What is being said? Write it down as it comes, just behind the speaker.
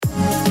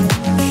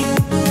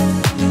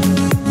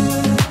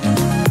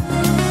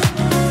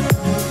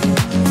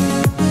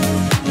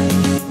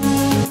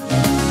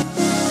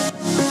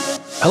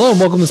Hello and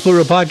welcome to the Split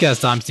Road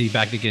Podcast. I'm Steve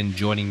back again.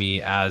 Joining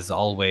me as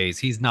always,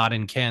 he's not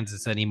in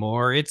Kansas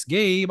anymore. It's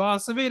Gabe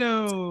There's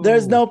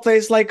Acevedo. no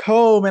place like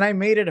home, and I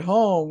made it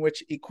home,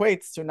 which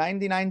equates to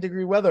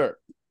 99-degree weather.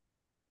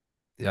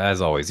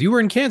 As always, you were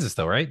in Kansas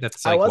though, right?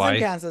 That's I like was in why.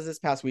 Kansas this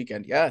past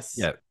weekend. Yes.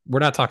 Yeah, we're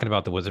not talking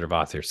about the Wizard of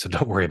Oz here, so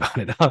don't worry about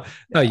it.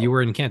 No, you No,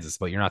 were in Kansas,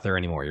 but you're not there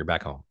anymore. You're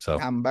back home. So,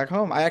 I'm back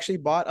home. I actually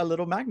bought a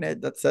little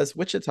magnet that says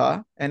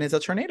Wichita and it's a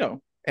tornado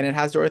and it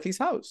has Dorothy's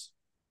house.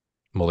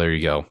 well, there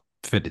you go.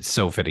 It's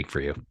so fitting for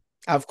you.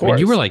 Of I mean,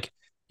 you were course.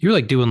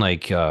 like, doing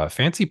like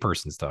fancy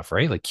person stuff,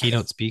 right? Like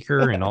keynote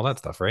speaker and all that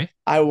stuff, right?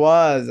 I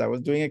was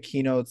doing a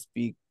keynote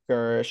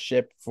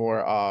speakership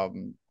for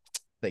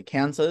the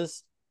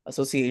Kansas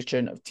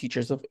Association of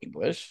Teachers of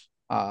English.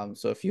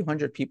 So a few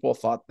hundred people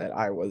thought that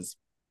I was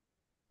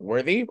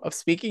worthy of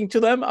speaking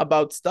to them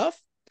about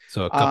stuff.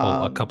 So a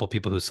Um, couple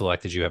people who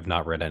selected you have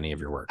not read any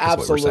of your work, is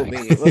what we're saying.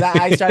 Absolutely. Well, that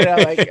I started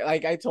out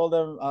like I told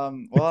them,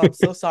 well, I'm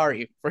so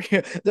sorry for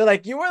you. They're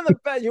like, you were the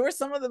best. You were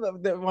some of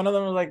one of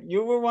them was like,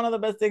 you were one of the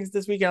best things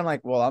this weekend. I'm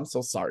like, well, I'm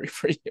so sorry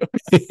for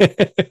you.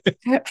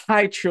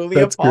 I truly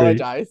That's great.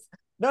 apologize.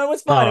 No, it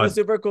was fun. It Uh, was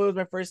super cool. It was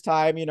my first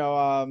time.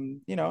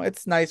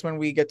 It's nice when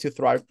we get to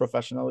thrive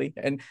professionally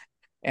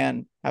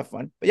and have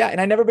fun. But yeah, and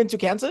I never been to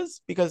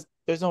Kansas because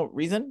there's no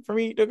reason for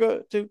me to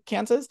go to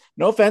Kansas.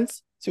 No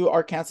offense to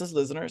our Kansas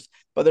listeners,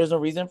 but there's no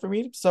reason for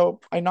me. So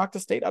I knocked the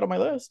state out of my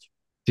list.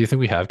 do you think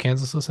we have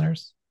Kansas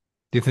listeners?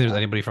 Do you think there's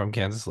anybody from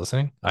Kansas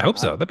listening? I hope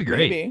so. That'd be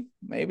great.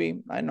 Maybe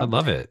I I'd know.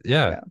 love it.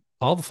 Yeah. Yeah,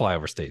 All the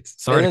flyover states.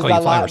 Sorry to call you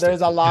flyover There's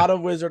states, a but yeah. lot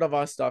of Wizard of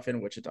Oz stuff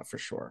in Wichita for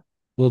sure.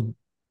 Well,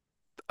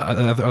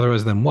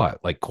 otherwise than what?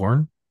 Like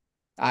corn?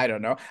 I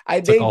don't know.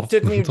 It's like They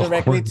took me it's all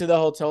directly corn. to the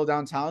hotel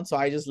downtown, so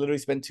I just literally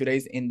spent 2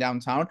 days in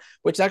downtown,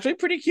 which is actually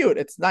pretty cute.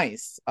 It's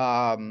nice.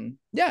 Yeah,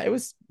 it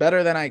was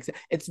better than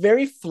It's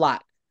very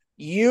flat.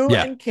 You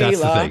Yeah, and that's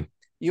the Kayla, thing.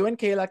 you and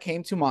Kayla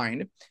came to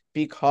mind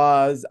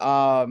because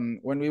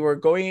when we were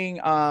going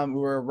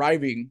we were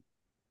arriving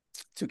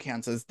to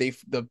Kansas,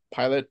 the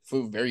pilot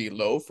flew very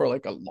low for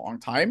like a long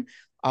time.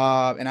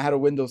 And I had a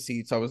window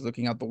seat, so I was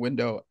looking out the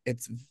window.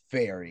 It's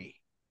very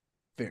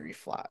very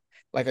flat.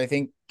 Like I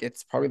think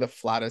it's probably the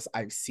flattest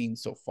I've seen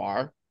so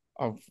far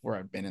of where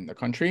I've been in the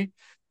country.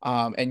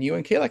 And you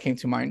and Kayla came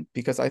to mind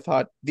because I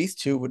thought these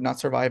two would not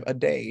survive a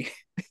day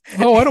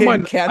Oh, I don't in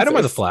mind. I don't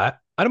mind the Kansas. flat.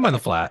 I don't mind the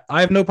flat. I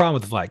have no problem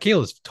with the flat.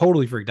 Kayla's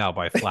totally freaked out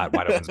by flat,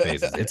 wide open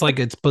spaces. It's like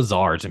it's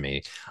bizarre to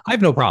me. I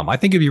have no problem. I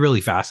think it'd be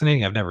really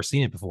fascinating. I've never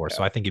seen it before,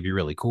 so Yeah. I think it'd be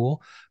really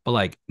cool. But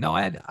like, no,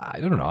 I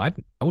don't know. I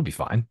would be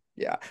fine.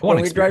 Yeah. I want When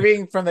to we are experience it.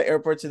 driving from the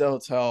airport to the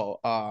hotel,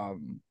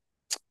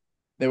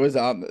 there was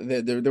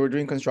they were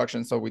doing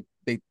construction, so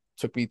they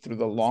took me through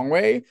the long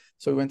way.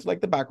 So we went to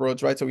like the back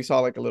roads, right? So we saw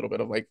like a little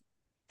bit of like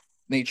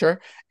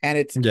nature, and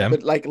it's Yeah.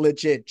 but like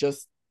legit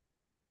just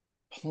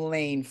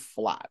plain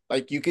flat.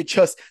 Like you could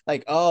just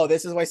like, oh,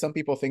 this is why some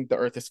people think the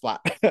earth is flat.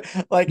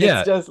 Like it's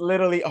Yeah, just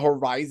literally a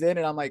horizon.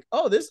 And I'm like,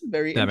 oh, this is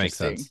very that makes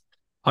interesting. sense.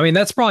 I mean,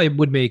 that's probably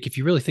would make if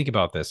you really think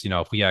about this,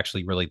 if we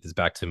actually relate this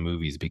back to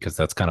movies, because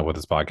that's kind of what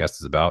this podcast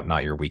is about,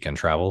 not your weekend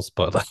travels,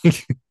 but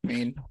like I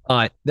mean,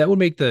 that would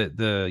make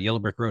the yellow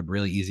brick road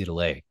really easy to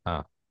lay.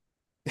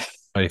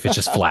 Right, if it's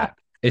just flat.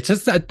 It's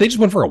just that they just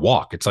went for a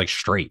walk. It's like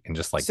straight and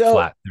just like so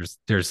flat.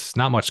 There's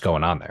not much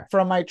going on there.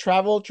 from my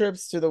travel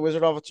trips to the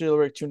Wizard of Oz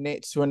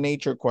to a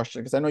nature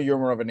question, because I know you're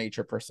more of a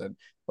nature person.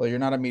 Well, you're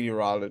not a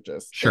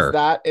meteorologist. Sure.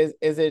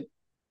 Is it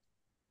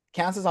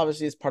Kansas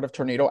obviously is part of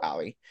Tornado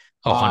Alley.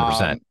 Oh,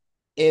 100%. Um,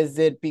 is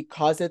it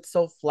because it's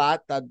so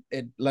flat that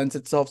it lends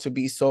itself to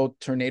be so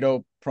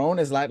tornado prone?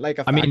 Is that like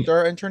a I mean,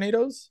 factor in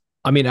tornadoes?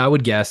 I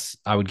would guess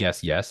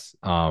yes.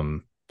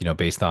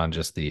 Based on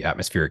just the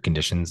atmospheric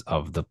conditions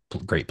of the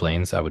Great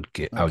Plains, I would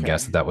guess Okay.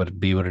 that would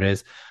be what it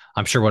is.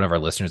 I'm sure one of our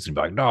listeners would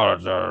be like, no, no,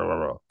 no, no,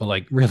 no. But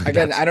like really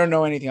Again, that's I don't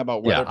know anything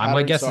about yeah, weather my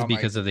patterns, guess so is I'm like,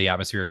 because of the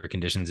atmospheric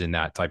conditions in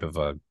that type of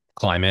a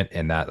climate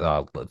and that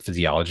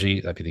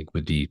physiology, I think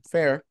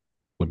fair.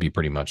 would be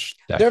pretty much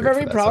They're accurate for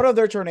very that proud stuff. of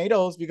their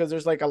tornadoes because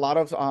there's like a lot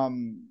of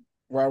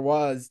where I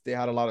was, they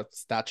had a lot of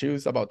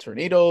statues about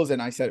tornadoes, and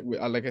I said,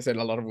 like I said,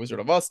 a lot of Wizard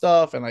of Oz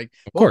stuff, and like,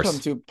 Of welcome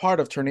course. to part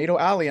of Tornado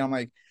Alley. And I'm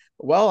like,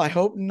 well, I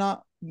hope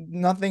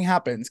nothing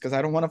happens because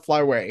I don't want to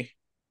fly away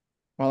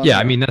while I'm Yeah, I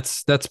here. mean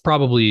that's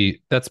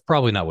probably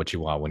not what you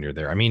want when you're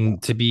there. I mean, No.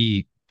 to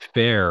be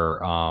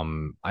fair,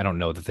 I don't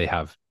know that they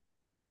have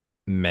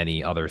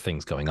many other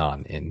things going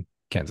on in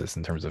Kansas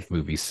in terms of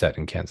movies set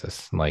in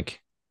Kansas. Like,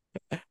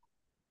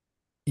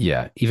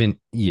 yeah, even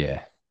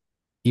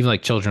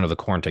like Children of the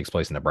Corn takes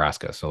place in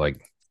Nebraska. So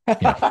like, you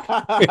know.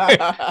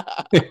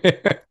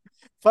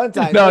 Fun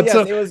times, No, but it's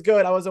yes, so it was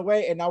good. I was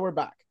away, and now we're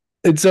back.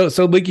 so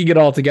linking it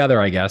all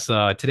together, I guess.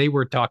 Today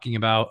we're talking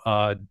about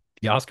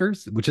the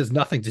Oscars, which has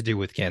nothing to do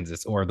with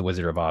Kansas or the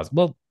Wizard of Oz.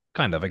 Well,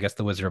 kind of. I guess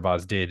the Wizard of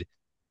Oz did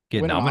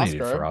get Win an nominated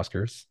for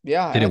Oscar. Oscars.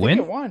 Yeah, Did and I it think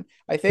it win? won.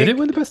 I Did it think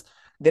win the best?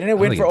 didn't it I don't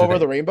win think for it did. Over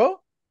the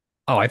Rainbow?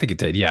 Oh, I think it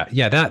did.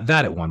 Yeah,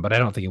 that it won, but I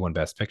don't think it won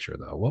Best Picture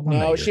though. What won that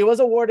No, year? she was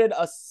awarded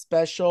a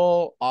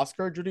special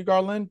Oscar, Judy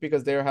Garland,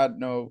 because there had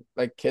no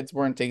like kids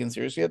weren't taken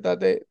seriously at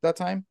that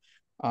time.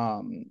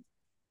 Um,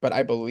 but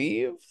I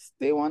believe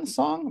they won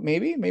song.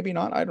 Maybe, maybe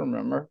not. I don't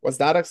remember. Was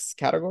that a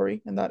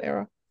category in that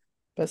era?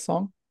 Best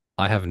song?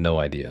 I have no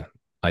idea.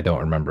 I don't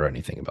remember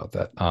anything about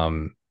that.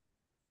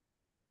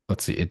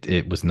 Let's see.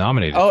 It was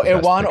nominated Oh, for it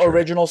Best won Picture,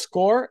 original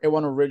score. It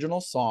won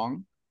original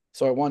song.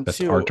 So it won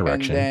Best Art two.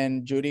 And Direction.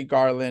 then Judy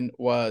Garland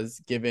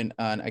was given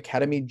an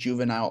Academy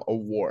Juvenile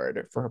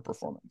Award for her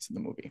performance in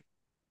the movie.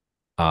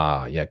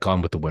 Yeah,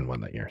 Gone with the Wind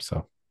won that year,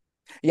 so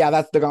Yeah,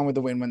 that's the Gone with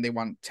the Wind when they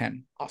won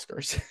 10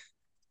 Oscars.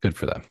 good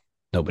for them.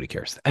 Nobody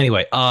cares.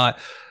 Anyway,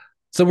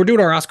 so we're doing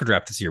our Oscar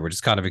draft this year, which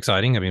is kind of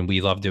exciting. I mean,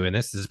 we love doing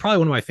this. This is probably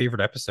one of my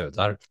favorite episodes.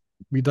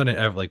 We've done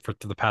it like for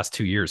the past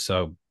 2 years,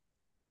 so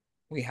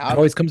We it have.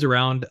 always comes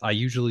around. I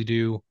usually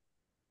do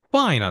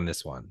fine on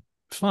this one.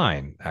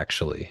 Fine,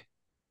 actually.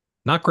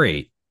 Not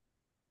great.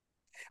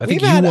 I We've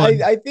think you had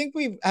won. I think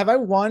we've have I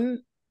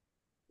won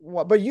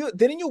what, but you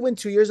didn't you win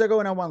 2 years ago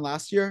and I won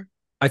last year?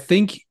 I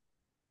think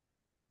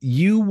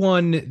you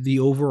won the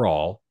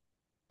overall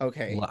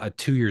Okay.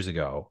 2 years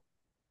ago,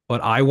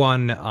 but I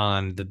won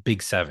on the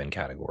Big Seven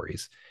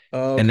categories.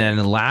 And then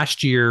Okay.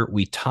 last year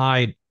we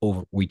tied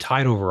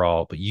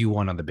overall, but you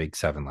won on the Big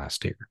Seven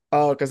last year.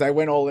 Oh, because I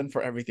went all in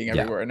for everything Yeah.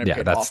 everywhere and it Yeah,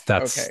 paid that's off.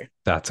 that's Okay.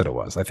 that's what it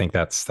was. I think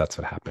that's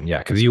what happened. Yeah,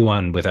 because you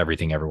won with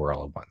everything everywhere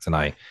all at once. And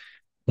I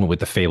went with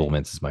the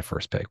Fablemans as my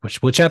first pick,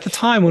 which at the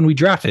time when we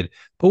drafted,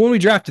 but when we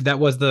drafted, that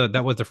was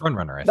the front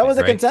runner, I That think, was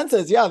a right?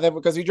 consensus, yeah. That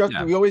because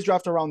Yeah. we always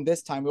draft around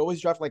this time. We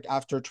always draft like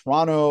after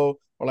Toronto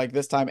or like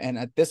this time. And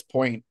at this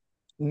point,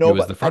 It was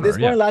nobody the at front this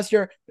runner. Yeah. point last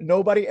year,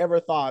 nobody ever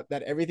thought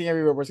that everything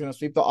everywhere was going to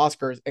sweep the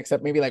Oscars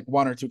except maybe like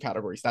one or two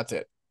categories. That's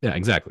it. Yeah,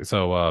 exactly.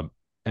 So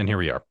and here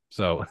we are.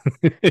 So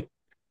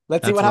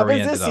Let's see that's what where we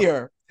happens ended this up.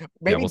 year. Yeah,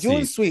 Maybe we'll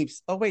Dune see.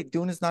 sweeps. Oh wait,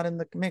 Dune is not in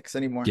the mix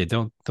anymore. Yeah,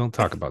 don't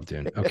talk about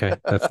Dune. Okay.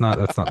 That's not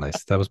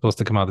nice. That was supposed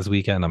to come out this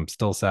weekend. I'm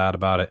still sad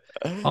about it.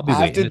 I'll be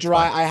waiting. It's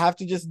fine. I have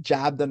to just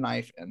jab the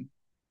knife in.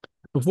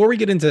 Before we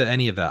get into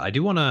any of that, I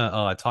do want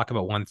to talk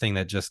about one thing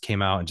that just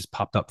came out and just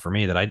popped up for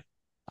me that I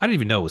didn't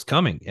even know was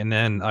coming. And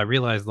then I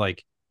realized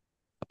like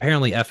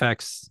apparently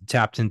FX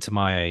tapped into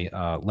my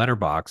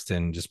letterboxed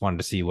and just wanted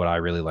to see what I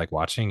really like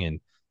watching and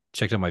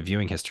checked out my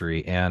viewing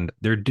history. And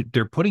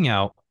they're putting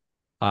out.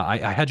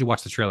 I had you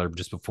watch the trailer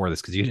just before this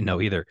because you didn't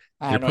know either.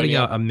 I They're had no putting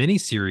idea. out a mini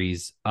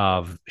series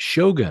of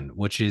Shogun,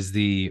 which is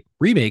the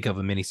remake of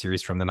a mini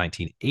series from the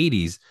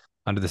 1980s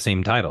under the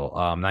same title,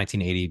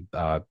 1980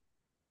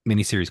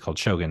 miniseries called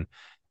Shogun,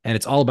 and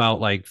it's all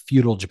about like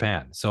feudal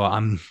Japan. So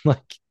I'm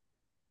like,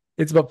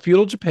 it's about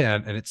feudal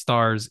Japan, and it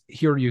stars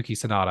Hiroyuki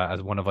Sanada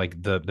as one of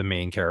like the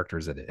main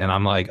characters in it. And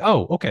I'm like,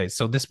 oh, okay,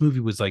 so this movie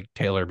was like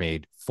tailor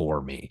made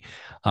for me.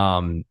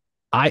 Um,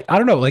 I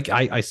don't know, like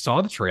I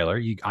saw the trailer.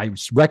 I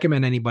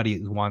recommend anybody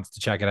who wants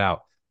to check it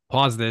out.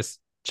 Pause this,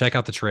 check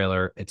out the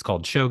trailer. It's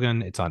called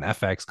Shogun. It's on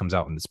FX. Comes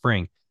out in the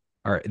spring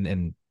or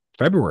in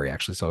February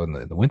actually. So in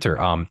the winter.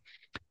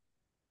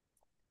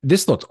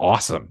 This looked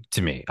awesome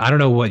to me. I don't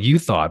know what you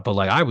thought, but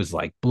like I was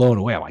like blown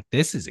away. I'm like,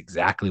 this is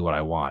exactly what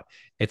I want.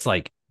 It's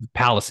like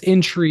palace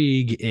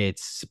intrigue.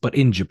 It's but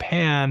in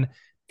Japan.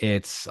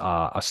 It's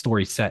a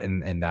story set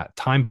in that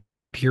time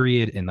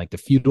period in like the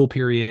feudal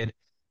period.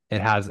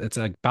 It's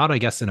about I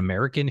guess an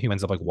American who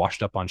ends up like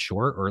washed up on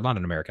shore, or not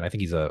an American. I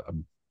think he's a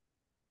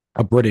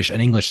British,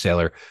 an English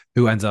sailor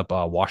who ends up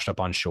washed up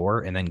on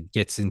shore and then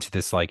gets into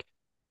this like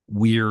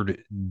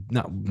weird,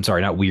 not I'm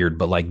sorry, not weird,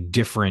 but like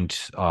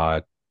different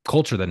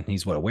culture than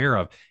he's what aware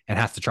of, and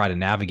has to try to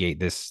navigate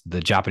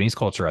the Japanese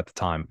culture at the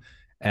time.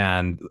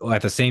 And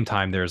at the same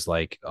time, there's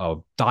like a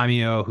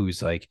daimyo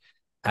who's like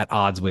at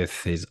odds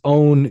with his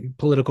own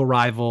political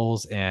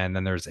rivals, and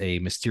then there's a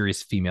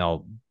mysterious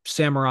female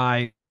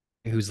samurai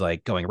who's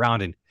like going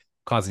around and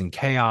causing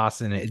chaos,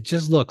 and it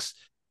just looks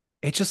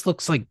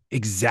like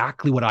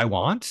exactly what I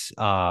want.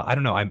 I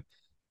don't know. I'm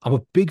a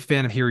big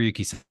fan of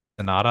Hiroyuki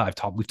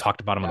Sanada. We've talked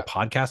about him on Yeah. the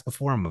podcast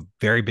before. I'm a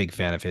very big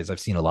fan of his. I've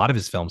seen a lot of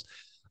his films.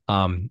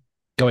 Um,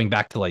 Going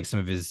back to like some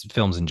of his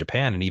films in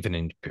Japan and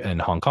even in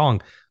Hong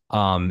Kong.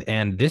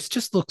 And this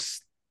just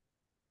looks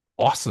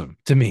awesome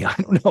to me. I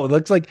don't know. It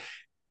looks like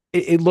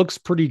it looks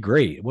pretty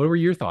great. What were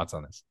your thoughts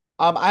on this?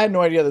 I had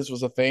no idea this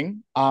was a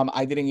thing.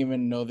 I didn't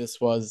even know this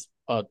was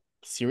a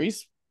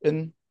series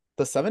in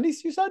the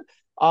 70s, you said?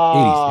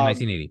 80s in Um,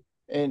 1980.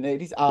 in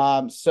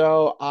 80s.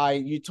 So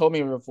you told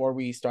me before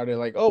we started,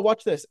 like, oh,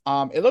 watch this.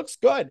 It looks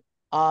good.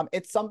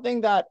 It's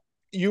something that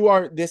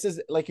this is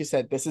like you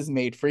said, this is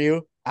made for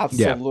you. Yeah,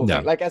 Absolutely. yeah.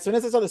 Like as soon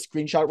as I saw the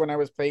screenshot when I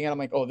was playing it, I'm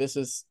like, oh, this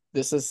is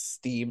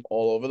Steam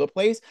all over the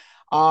place.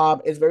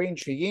 It's very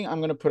intriguing. I'm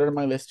gonna put it on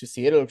my list to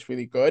see it. It looks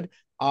really good.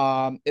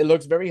 It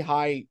looks very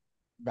high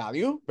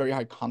value, very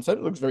high concept.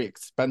 It looks very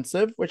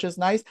expensive, which is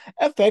nice.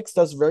 FX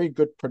does very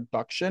good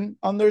production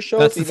on their That's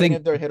shows, the even thing.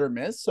 if they're hit or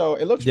miss. So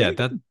it looks Yeah, really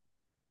good.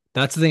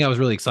 that's the thing I was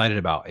really excited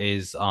about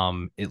is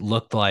it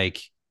looked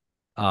like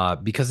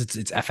because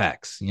it's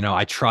FX. You know,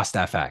 I trust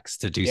FX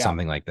to do Yeah.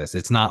 something like this.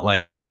 It's not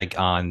like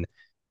on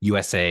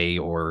USA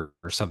or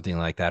something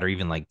like that, or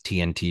even like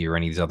TNT or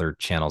any of these other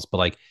channels. But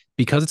like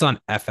because it's on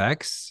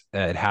FX,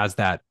 it has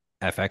that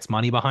FX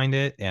money behind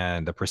it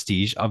and the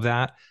prestige of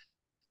that,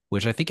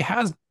 which I think it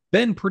has.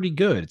 been pretty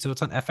good. So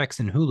it's on FX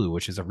and Hulu,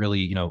 which is a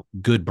really,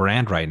 good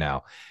brand right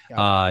now.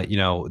 Yeah.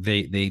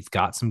 They've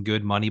got some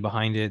good money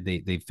behind it.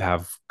 They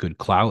have good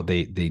clout.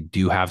 They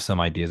do have some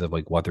ideas of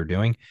like what they're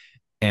doing.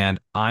 And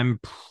I'm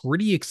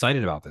pretty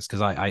excited about this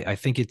because I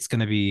think it's going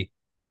to be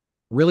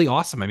really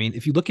awesome. I mean,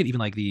 if you look at even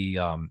like the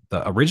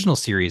original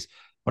series,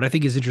 what I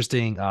think is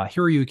interesting,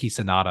 Hiroyuki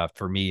Sanada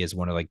for me is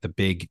one of like the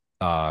big,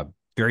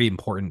 very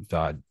important,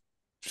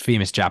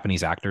 famous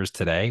Japanese actors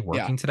today,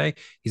 Yeah. working today.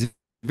 He's a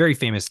very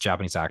famous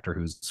Japanese actor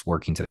who's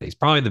working today. He's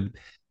probably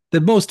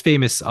the most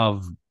famous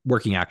of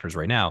working actors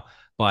right now.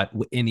 But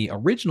in the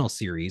original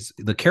series,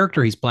 the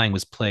character he's playing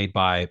was played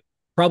by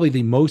probably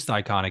the most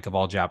iconic of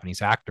all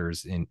Japanese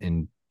actors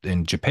in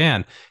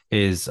Japan,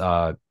 is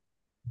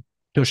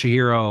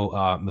Toshihiro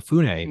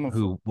Mifune,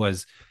 who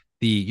was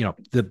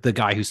the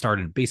guy who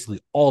started basically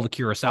all the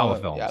Kurosawa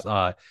Yeah. films.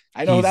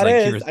 I know who He's that like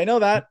is. I know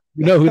that.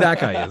 you know who that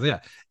guy is, yeah.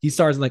 He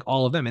stars in like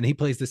all of them, and he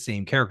plays the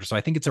same character. So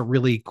I think it's a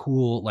really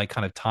cool like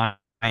kind of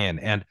tie-in,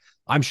 and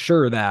I'm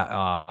sure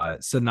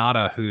that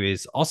Sonata, who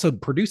is also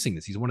producing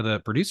this, he's one of the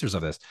producers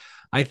of this.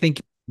 I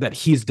think that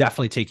he's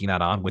definitely taking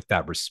that on with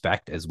that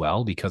respect as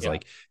well, because Yeah,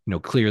 like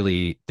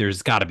clearly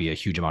there's got to be a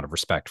huge amount of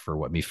respect for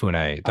what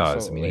Mifune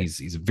does. I mean, absolutely.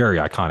 he's a very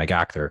iconic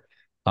actor,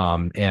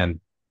 and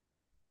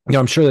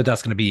I'm sure that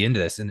that's going to be into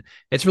this, and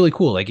it's really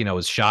cool. Like, it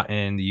was shot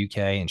in the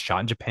UK and shot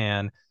in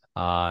Japan.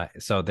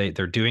 So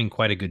they're doing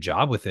quite a good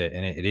job with it,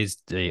 and it is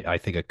I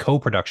think a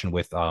co-production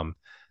with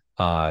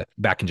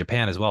back in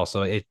Japan as well.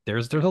 So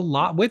there's a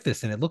lot with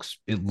this, and it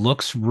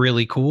looks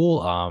really cool.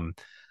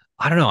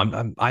 I don't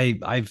know.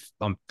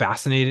 I'm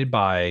fascinated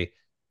by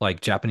like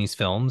Japanese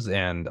films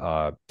and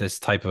this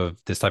type of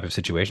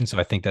situation. So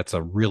I think that's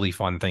a really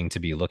fun thing to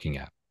be looking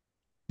at.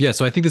 Yeah,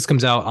 so I think this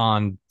comes out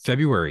on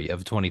February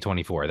of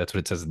 2024. That's what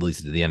it says, at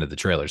least at the end of the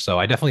trailer. So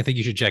I definitely think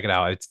you should check it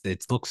out.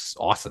 It looks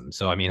awesome.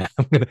 So I mean,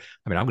 I'm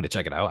gonna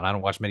check it out. And I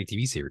don't watch many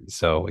TV series,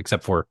 so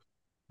except for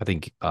I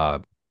think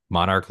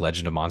Monarch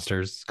Legend of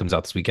Monsters comes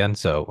out this weekend.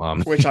 So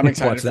Which I'm watch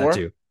excited that for.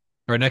 too.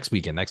 Or next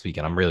weekend. Next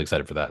weekend. I'm really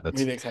excited for that.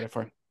 That's Really excited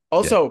for. yeah.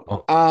 Also,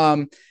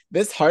 Oh,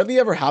 this hardly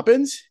ever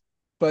happens,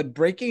 but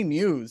breaking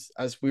news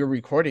as we're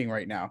recording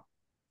right now.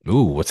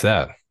 ooh, what's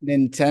that?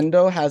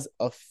 Nintendo has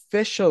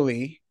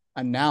officially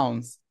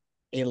announced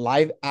a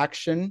live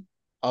action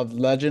of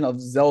Legend of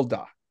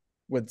Zelda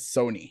with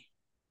Sony.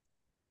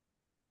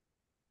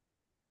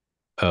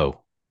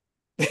 Oh.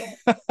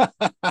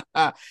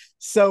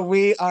 So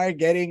we are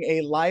getting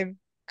a live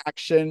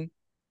action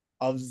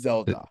of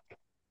It, Zelda.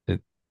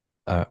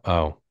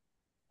 oh.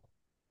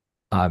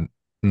 Um,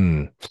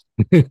 hmm.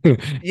 you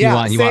Yeah,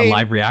 want you want same.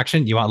 live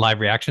reaction? You want live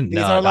reaction? These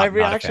No, are live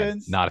not a fan.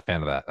 reactions. Not a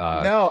fan of that.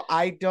 No,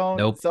 I don't.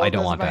 Nope, I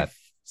don't want that.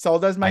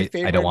 Zelda's my I don't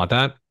favorite want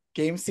that.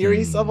 game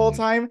series of all Mm,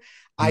 time.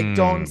 I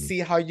don't mm, see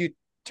how you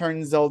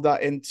turn Zelda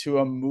into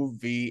a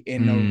movie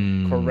in a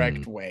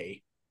correct mm.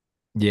 way.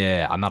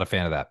 Yeah, I'm not a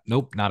fan of that.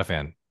 Nope, not a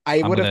fan.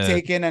 I I'm would have gonna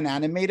taken an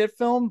animated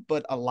film,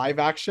 but a live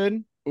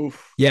action,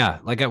 oof. yeah,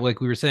 like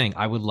we were saying,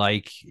 I would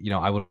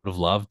have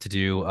loved to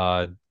do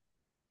a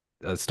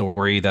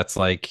story that's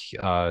like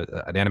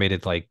an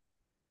animated like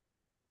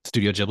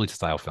Studio Ghibli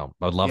style film.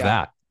 I would love Yeah,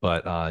 that.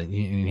 But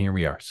here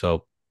we are.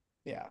 So,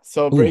 yeah.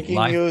 So ooh, breaking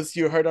live news,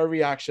 you heard our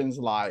reactions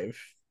live.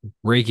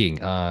 breaking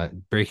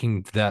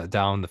that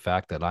down the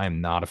fact that I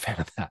am not a fan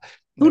of that.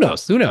 Who No,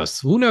 knows? Who knows?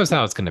 Who knows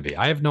how it's gonna be?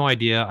 I have no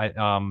idea.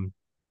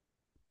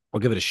 I'll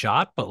give it a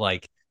shot, but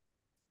like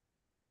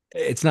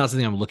it's not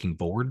something I'm looking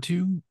forward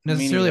to me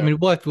necessarily. I neither. mean,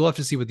 we'll have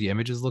to see what the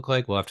images look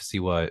like. We'll have to see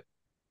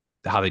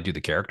how they do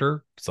the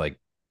character. It's like,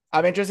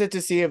 I'm interested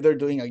to see if they're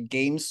doing a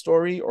game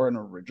story or an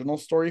original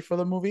story for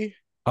the movie.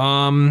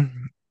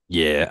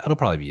 yeah, it'll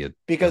probably be a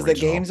Because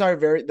original.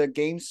 the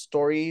game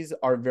stories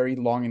are very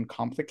long and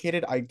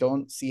complicated. I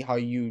don't see how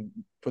you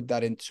put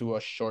that into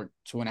a short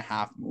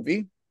 2.5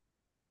 movie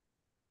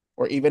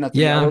or even a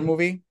 3 hour Yeah,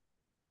 movie.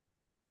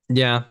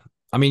 yeah.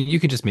 I mean, you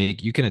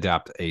can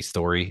adapt a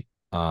story.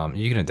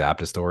 You can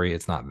adapt a story.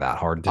 It's not that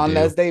hard to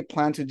Unless do. they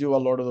plan to do a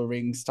Lord of the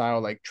Rings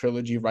style like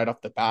trilogy right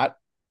off the bat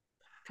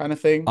kind of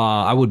thing.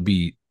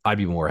 I'd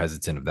be more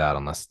hesitant of that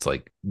unless it's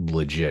like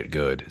legit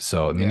good.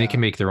 So I mean, they can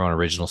Yeah. make their own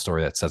original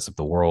story that sets up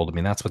the world. I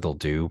mean, that's what they'll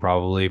do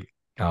probably.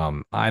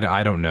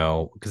 I don't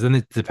know, because then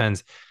it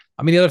depends.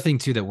 I mean, the other thing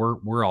too that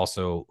we're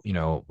also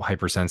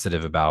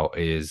hypersensitive about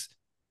is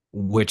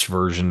which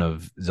version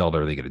of Zelda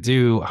are they going to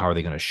do? How are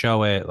they going to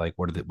show it? Like,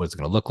 what's it going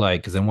to look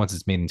like? Because then once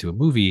it's made into a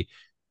movie,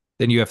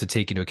 then you have to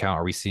take into account,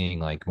 are we seeing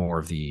like more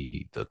of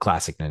the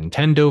classic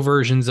Nintendo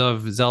versions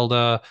of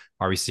Zelda?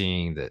 Are we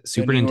seeing the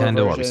The Super newer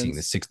Nintendo? Are we seeing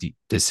versions.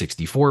 the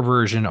 64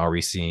 version? Are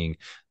we seeing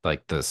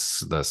like the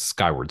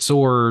Skyward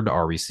Sword?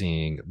 Are we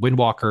seeing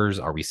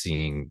Windwalkers? Are we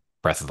seeing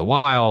Breath of the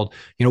Wild?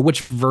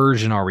 Which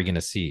version are we going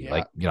to see? Yeah.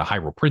 Like,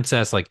 Hyrule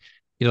Princess, like,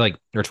 like,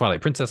 or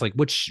Twilight Princess, like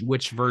which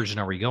version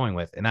are we going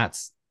with? And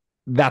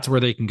that's where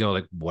they can go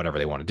like whatever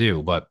they want to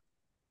do. But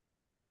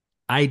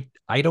I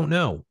don't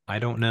know. I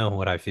don't know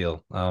what I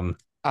feel. I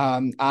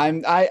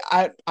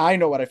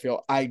know what I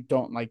feel. I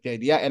don't like the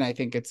idea, and I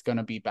think it's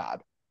gonna be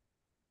bad.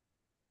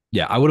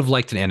 Yeah, I would have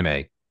liked an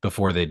anime.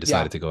 before they Yeah,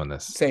 decided to go in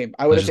this. same.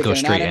 I would Let's have just go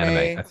taken an straight anime.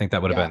 anime. I think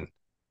that Yeah,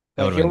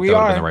 but here we that would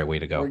have been the are. right way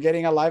to We're go.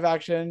 getting a live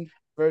action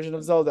version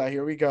of Zelda.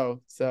 Here we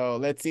go. So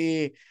let's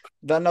see.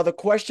 Another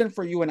question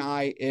for you and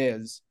I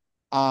is,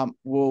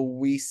 will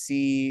we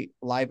see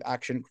live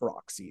action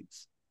Korok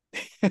seeds?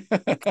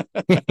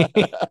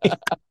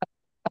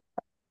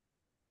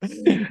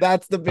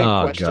 That's the big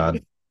Oh question.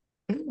 God.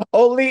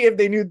 Only if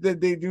they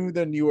do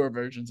the newer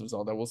versions of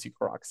Zelda, we'll see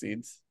Korok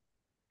seeds.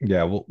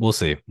 Yeah, we'll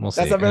see. We'll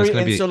That's see. a And it's very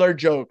gonna be insular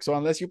joke. So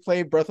unless you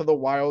play Breath of the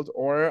Wild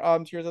or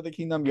Tears of the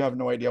Kingdom, you have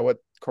no idea what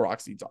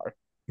Korok seeds are.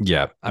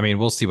 yeah. I mean,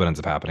 we'll see what ends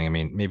up happening. I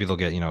mean, maybe they'll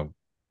get,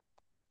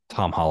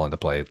 Tom Holland to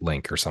play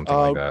Link or something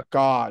like Oh that.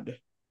 God.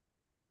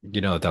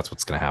 That's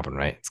what's gonna happen,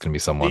 right? It's gonna be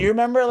Do you someone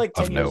remember like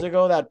of 10 years note.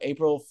 ago that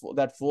April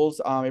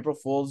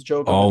Fool's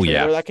joke of the Oh yeah.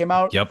 trailer that came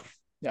out? Yep.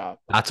 Yeah.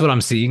 That's what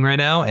I'm seeing right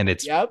now, and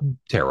it's Yep.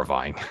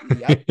 terrifying.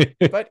 Yep.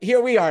 But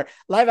here we are.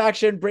 Live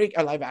action.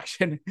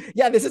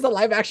 Yeah, this is a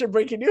live action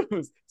breaking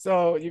news.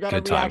 So you got our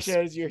Good times.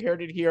 reactions. You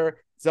heard it here.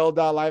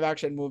 Zelda live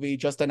action movie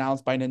just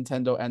announced by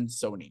Nintendo and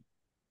Sony.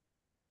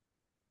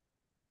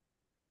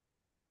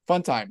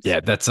 Fun times. Yeah,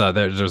 that's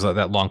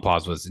that long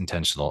pause was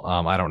intentional.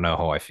 I don't know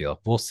how I feel.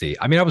 We'll see.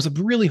 I mean, I was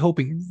really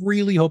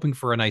hoping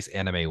for a nice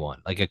anime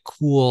one, like a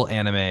cool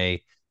anime.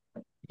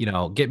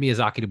 Get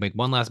Miyazaki to make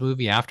one last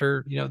movie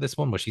after this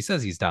one, which he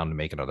says he's down to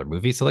make another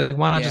movie. So like,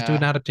 why not just do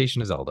an Yeah.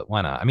 adaptation of Zelda?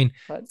 Why not? I mean,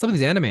 But some of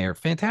these anime are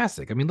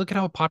fantastic. I mean, look at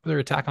how popular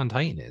Attack on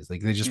Titan is.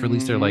 Like they just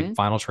released their like mm-hmm.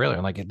 final trailer,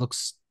 and like it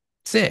looks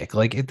sick.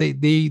 Like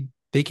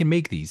they can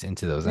make these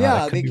into those, and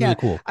that Yeah, could they be really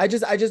can. cool. I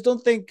just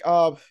don't think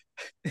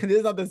this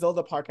is not the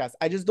Zelda podcast.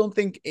 I just don't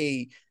think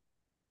a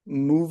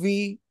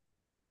movie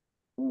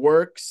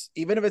works,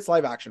 even if it's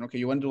live action. Okay,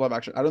 you want to do live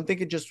action. I don't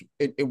think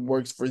it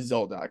works for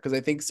Zelda because I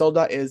think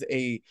Zelda is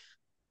a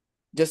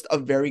just a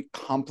very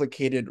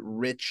complicated,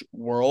 rich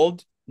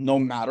world, no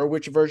matter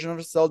which version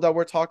of Zelda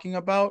we're talking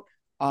about.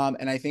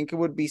 And I think it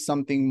would be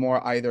something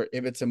more either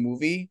if it's a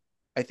movie,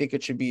 I think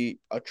it should be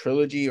a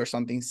trilogy or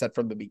something set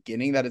from the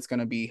beginning that it's going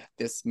to be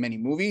this many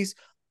movies,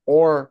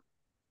 or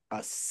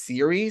a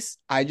series.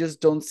 I just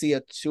don't see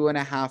a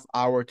 2.5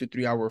 hour to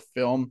 3 hour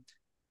film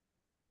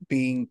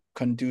being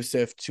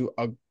conducive to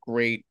a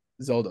great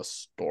Zelda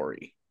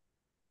story.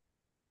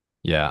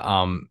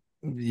 Yeah.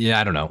 Yeah,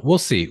 I don't know. We'll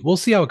see. We'll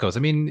see how it goes. I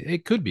mean,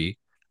 it could be.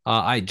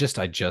 I just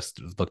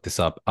looked this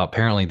up.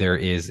 Apparently there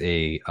is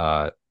a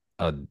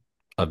a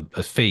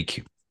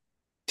fake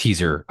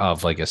teaser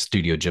of like a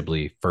Studio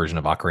Ghibli version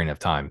of Ocarina of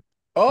Time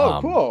Oh,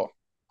 um cool.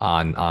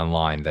 on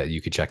online that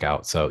you could check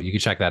out. So you could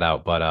check that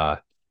out.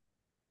 But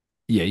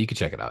yeah, you could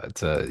check it out.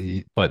 It's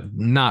but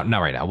not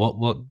right now.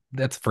 Well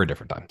that's for a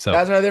different time. So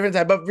That's a different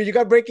time. But you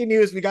got breaking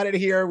news. We got it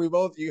here.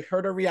 You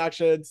heard our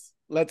reactions.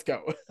 Let's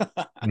go.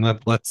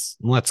 let's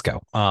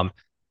go. Probably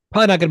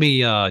not going to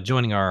be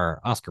joining our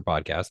Oscar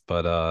podcast,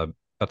 but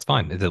that's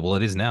fine. Well,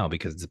 it is now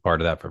because it's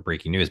part of that for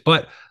breaking news.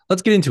 But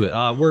let's get into it.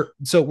 We're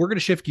going to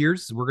shift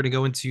gears. We're going to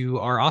go into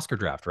our Oscar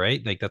draft,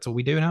 right? Like that's what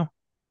we do now.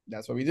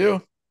 That's what we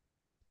do.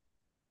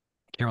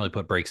 Can't really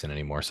put breaks in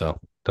anymore, so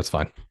that's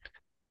fine.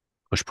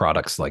 Push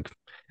products like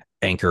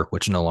Anchor,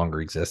 which no longer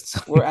exists.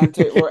 We're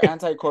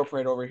anti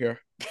corporate over here.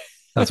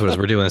 That's what it is.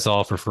 We're doing this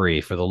all for free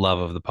for the love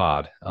of the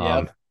pod.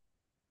 Yep.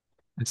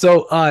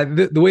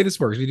 The way this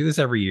works, we do this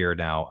every year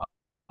now.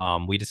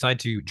 We decide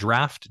to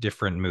draft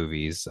different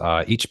movies.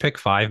 Each pick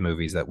 5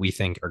 movies that we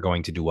think are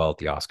going to do well at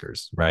the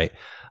Oscars, right?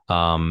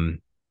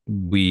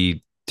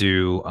 We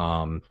do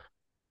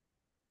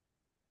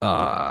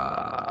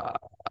uh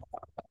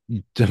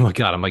oh my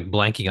god, I'm like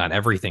blanking on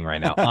everything right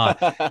now.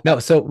 No,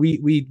 so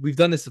we've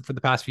done this for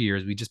the past few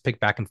years. We just pick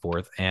back and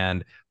forth,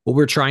 and what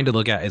we're trying to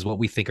look at is what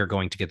we think are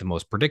going to get the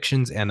most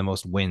predictions and the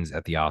most wins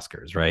at the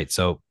Oscars, right?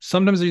 So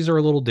sometimes these are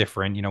a little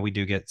different. We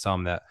do get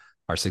some that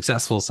are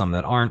successful, some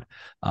that aren't.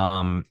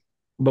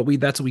 But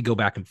that's what we go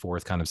back and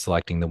forth, kind of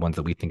selecting the ones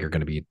that we think are going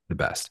to be the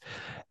best.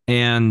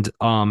 And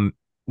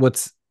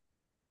what's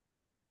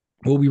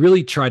what we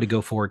really try to go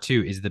for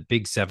too is the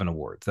Big Seven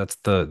awards. That's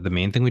the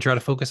main thing we try to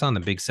focus on. The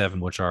Big Seven,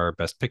 which are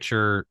Best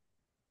Picture,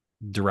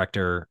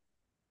 Director,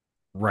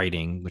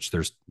 Writing, which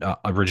there's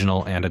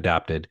original and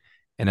adapted,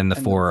 and then And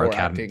then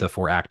the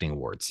four acting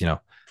awards.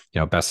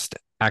 Best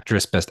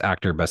Actress, Best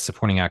Actor, Best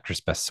Supporting Actress,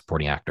 Best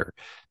Supporting Actor.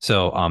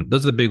 So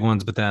those are the big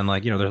ones. But then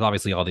there's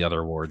obviously all the other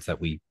awards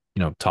that we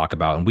talk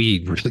about and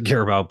we really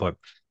care about, but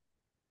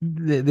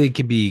they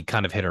can be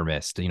kind of hit or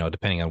miss,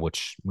 depending on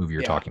which movie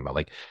you're talking about.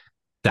 Like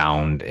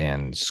sound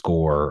and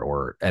score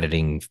or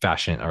editing,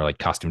 fashion, or like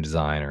costume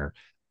design, or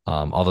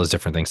all those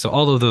different things. So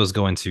all of those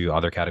go into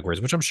other categories,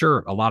 which I'm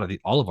sure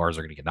all of ours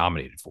are going to get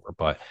nominated for.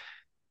 But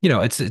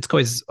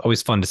it's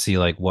always fun to see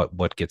like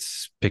what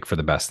gets picked for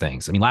the best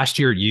things. I mean, last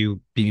year you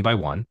beat me by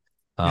one.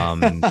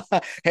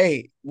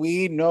 Hey,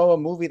 we know a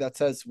movie that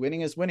says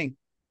winning is winning.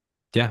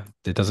 Yeah,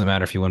 it doesn't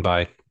matter if you win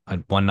by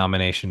one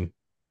nomination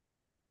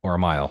or a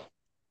mile.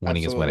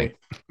 Winning Absolutely.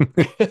 is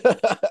winning.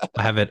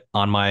 I have it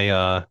on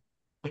my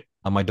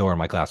door in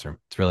my classroom.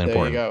 It's really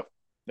important.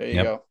 There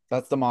you go.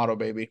 That's the motto,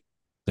 baby.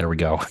 There we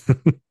go.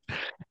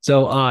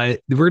 So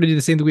we're gonna do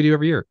the same thing we do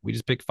every year. We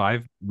just pick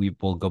five. We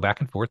will go back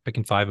and forth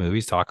picking five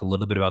movies, talk a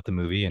little bit about the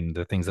movie and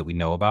the things that we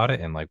know about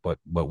it and like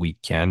what we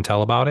can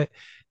tell about it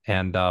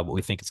and what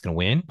we think it's gonna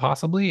win,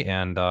 possibly.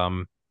 And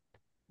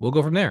we'll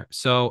go from there.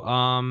 So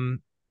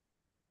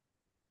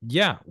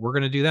yeah, we're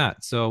gonna do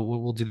that. So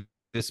we'll do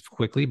this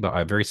quickly,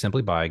 but very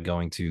simply by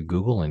going to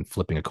Google and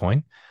flipping a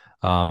coin.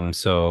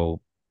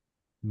 So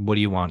what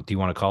do you want? Do you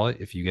want to call it?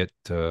 If you get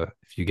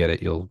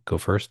it, you'll go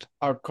first.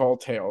 I'll call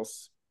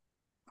tails.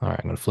 All right,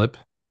 I'm gonna flip.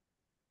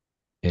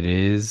 It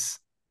is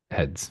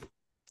heads.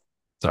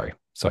 Sorry.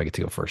 So I get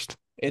to go first.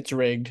 It's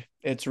rigged.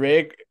 It's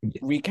rigged.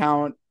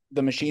 Recount.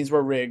 The machines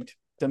were rigged.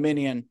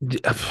 Dominion.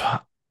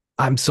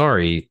 I'm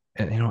sorry.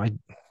 Do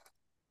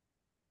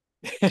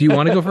you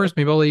want to go first?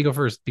 Maybe I'll let you go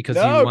first because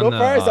you No, won go the.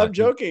 first. I'm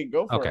joking.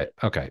 Go for Okay. it.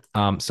 Okay.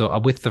 So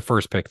with the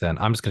first pick, then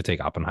I'm just gonna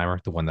take Oppenheimer,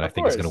 the one that I Of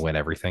think is gonna course. win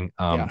everything.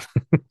 Yeah.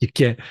 You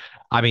can't.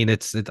 I mean,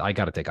 it's. I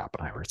got to take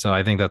Oppenheimer. So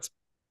I think that's.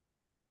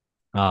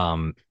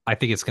 I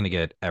think it's gonna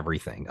get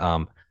everything.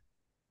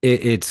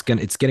 It's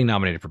getting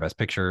nominated for Best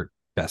Picture,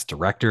 Best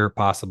Director,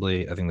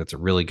 possibly. I think that's a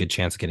really good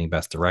chance of getting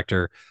Best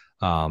Director,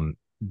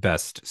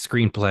 Best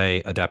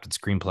Screenplay, Adapted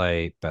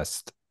Screenplay,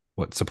 Best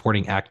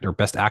Supporting Actor,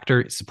 Best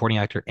Actor, Supporting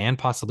Actor, and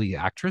possibly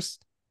Actress,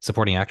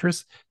 Supporting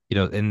Actress.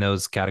 In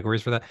those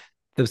categories for that.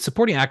 The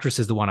supporting actress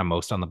is the one I'm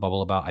most on the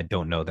bubble about. I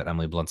don't know that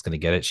Emily Blunt's going to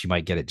get it. She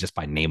might get it just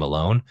by name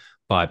alone,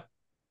 but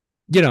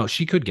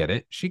she could get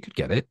it. She could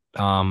get it.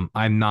 I'm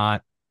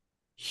not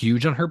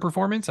huge on her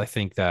performance. I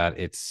think that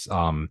it's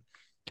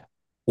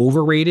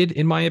overrated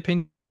in my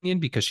opinion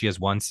because she has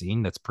one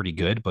scene that's pretty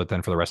good, but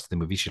then for the rest of the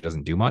movie she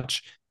doesn't do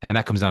much, and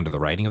that comes down to the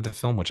writing of the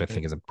film, which I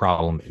think is a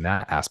problem in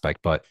that aspect.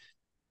 But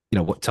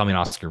tell me an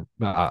Oscar,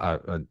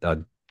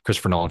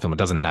 Christopher Nolan film, it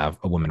doesn't have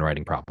a woman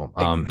writing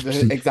problem.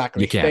 You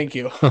Exactly. can't. Thank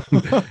you.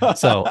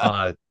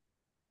 So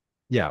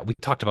yeah, we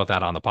talked about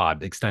that on the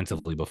pod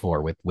extensively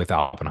before with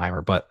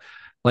Oppenheimer, but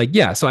like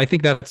yeah, so I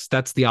think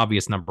that's the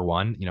obvious number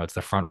one. It's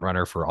the front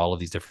runner for all of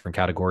these different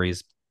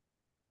categories.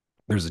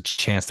 There's a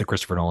chance that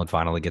Christopher Nolan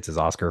finally gets his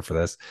Oscar for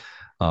this.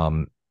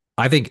 Um,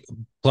 I think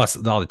plus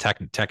all the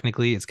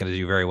technically it's going to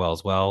do very well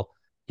as well.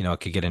 It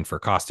could get in for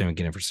costume,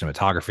 get in for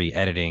cinematography,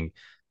 editing,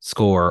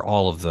 score,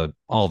 all the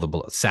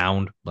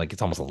sound. Like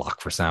it's almost a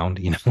lock for sound.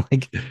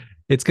 Like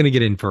it's going to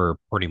get in for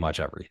pretty much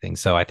everything.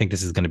 So I think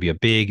this is going to be a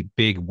big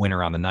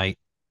winner on the night,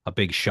 a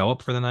big show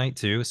up for the night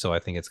too. So I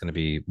think it's going to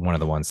be one of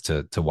the ones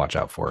to watch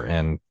out for.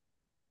 And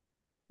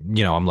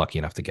I'm lucky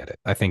enough to get it.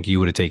 I think you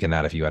would have taken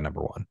that if you had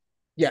number one.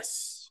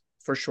 Yes,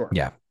 for sure.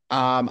 Yeah.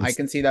 I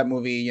can see that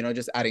movie,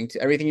 just adding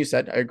to everything you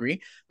said. I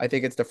agree. I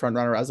think it's the front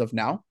runner as of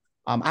now.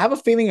 I have a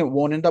feeling it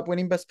won't end up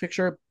winning Best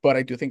Picture, but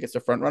I do think it's the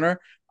front runner.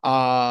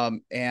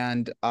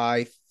 And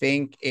I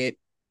think it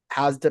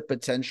has the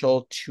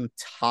potential to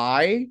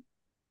tie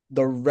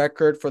the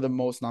record for the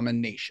most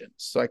nominations.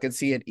 So I could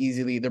see it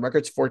easily. The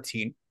record's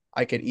 14.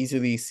 I could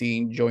easily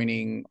see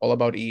joining All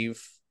About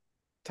Eve,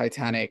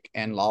 Titanic,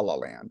 and La La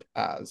Land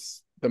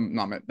as the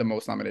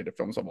most nominated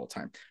films of all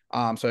time.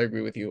 So I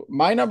agree with you.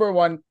 My number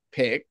one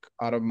pick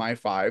out of my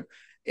five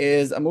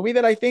is a movie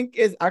that I think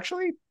is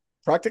actually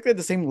practically at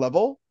the same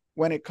level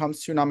when it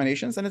comes to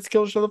nominations, and it's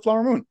Killers of the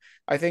Flower Moon.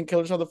 I think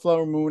Killers of the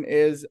Flower Moon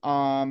is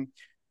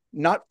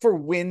not for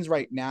wins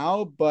right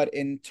now, but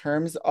in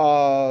terms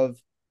of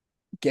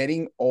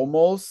getting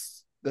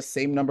almost the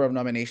same number of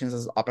nominations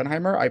as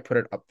Oppenheimer, I put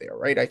it up there,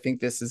 right? I think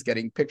this is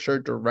getting picture,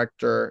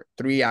 director,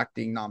 3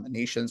 acting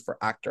nominations for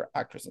actor,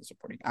 actress, and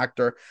supporting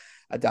actor,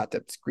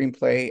 adapted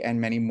screenplay,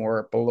 and many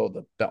more below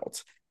the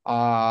belt.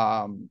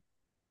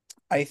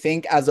 I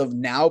think as of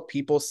now,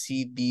 people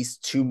see these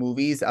two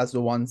movies as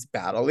the ones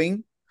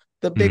battling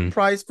the big Mhm.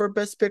 prize for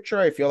Best Picture.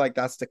 I feel like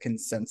that's the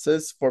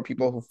consensus for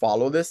people who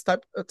follow this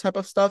type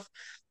of stuff.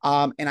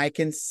 And I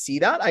can see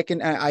that.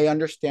 I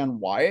understand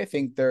why. I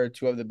think they're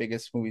two of the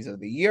biggest movies of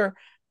the year.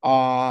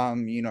 So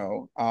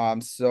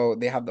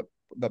they have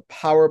the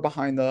power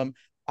behind them.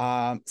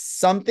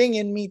 Something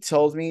in me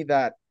tells me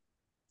that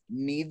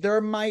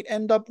neither might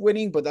end up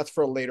winning, but that's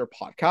for a later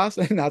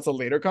podcast and that's a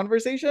later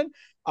conversation.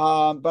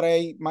 But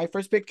my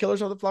first pick,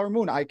 Killers of the Flower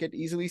Moon, I could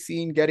easily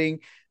see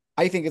getting.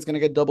 I think it's going to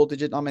get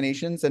double-digit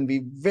nominations and be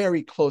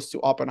very close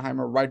to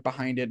Oppenheimer, right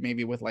behind it,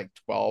 maybe with like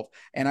 12.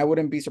 And I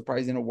wouldn't be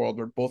surprised in a world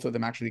where both of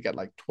them actually get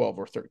like 12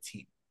 or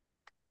 13.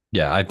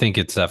 Yeah, I think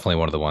it's definitely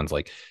one of the ones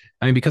like,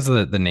 I mean, because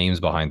of the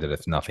names behind it,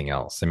 if nothing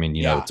else. I mean,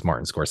 Yeah. it's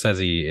Martin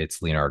Scorsese,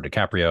 it's Leonardo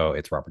DiCaprio,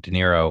 it's Robert De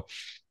Niro.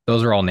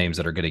 Those are all names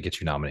that are going to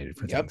get you nominated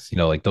for Yep. things.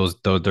 Like those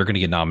they're going to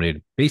get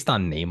nominated based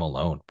on name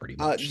alone, pretty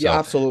much. Yeah, So,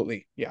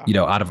 absolutely. Yeah.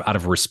 out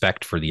of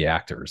respect for the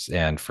actors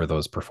and for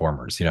those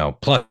performers,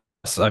 plus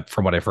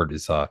from what I've heard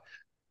is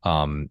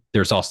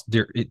there's also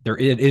there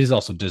it is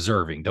also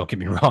deserving. Don't get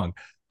me wrong.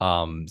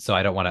 So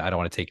I don't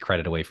want to take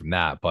credit away from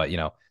that, but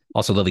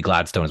also Lily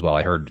Gladstone as well.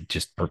 I heard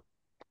just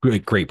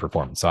great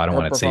performance. So I don't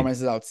Her want to say, performance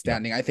is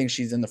outstanding. I think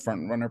she's in the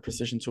front runner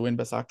position to win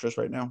Best Actress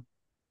right now.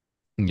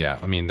 yeah,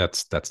 I mean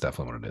that's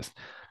definitely what it is.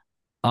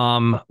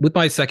 With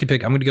my second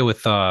pick, I'm going to go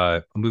with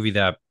a movie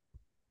that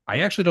I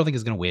actually don't think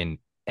is going to win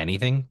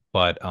anything,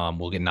 but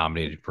will get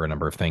nominated for a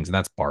number of things, and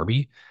that's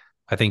Barbie.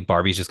 I think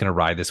Barbie's just going to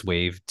ride this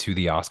wave to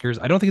the Oscars.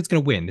 I don't think it's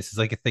going to win. This is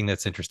like a thing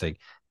that's interesting.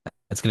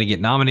 It's going to get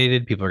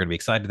nominated. People are going to be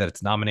excited that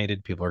it's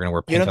nominated. People are going to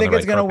wear You pink don't on the think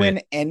it's red gonna carpet.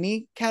 win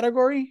any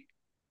category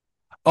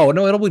Oh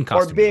no, it'll win or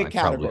costume big design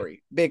probably.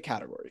 category? Big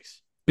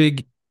categories.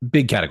 Big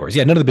big categories.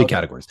 Yeah, none of the big Okay.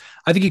 categories.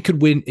 I think it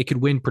could win. It could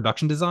win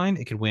production design.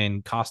 It could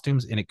win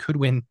costumes, and it could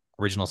win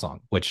original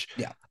song, which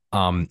Yeah.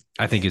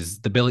 I think is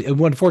the Billy.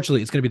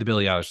 Unfortunately, it's going to be the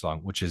Billie Eilish song,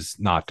 which is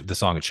not the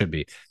song it should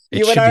be. It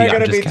You and should I are be I'm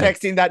gonna Just be Ken.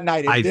 texting that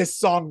night if I this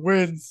song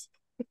wins.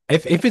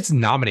 if it's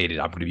nominated,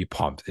 I'm going to be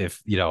pumped.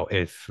 If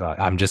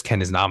I'm Just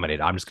Ken is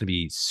nominated, I'm just going to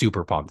be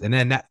super pumped. And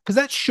then that because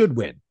that should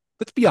win.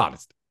 Let's be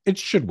honest, it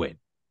should win.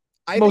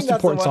 I think Most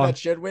that's the important one that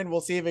song. should win.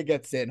 We'll see if it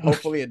gets in.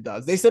 Hopefully it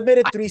does. They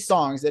submitted 3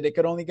 songs and it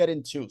could only get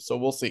in 2, so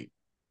we'll see.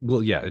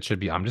 Well, yeah, it should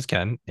be I'm Just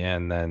Ken,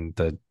 and then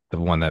the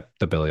one that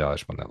the Billie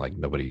Eilish one that like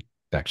nobody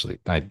actually.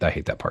 I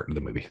hate that part of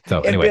the movie. So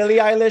If anyway, Billie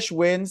Eilish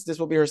wins, this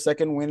will be her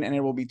second win, and it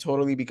will be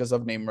totally because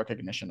of name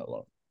recognition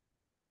alone.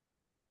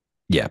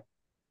 yeah,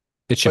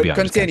 it should be But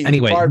I'm Just Ken. continue,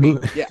 Anyway, Barbie.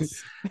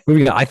 Yes.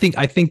 moving on. I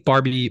think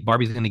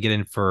Barbie's going to get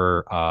in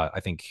for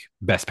I think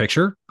Best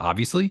Picture,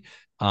 obviously.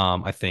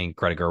 I think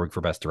Greta Gerwig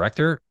for Best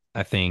Director.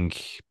 I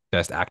think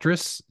Best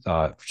Actress.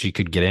 She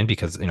could get in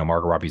because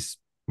Margot Robbie's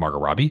Margot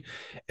Robbie,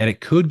 and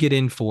it could get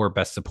in for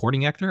Best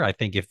Supporting Actor. I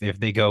think if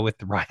they go with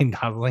Ryan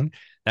Gosling,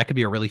 that could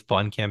be a really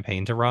fun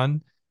campaign to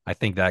run. I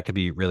think that could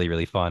be really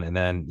really fun. And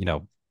then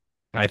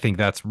I think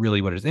that's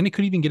really what it is, and it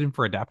could even get in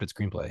for adapted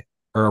screenplay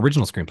or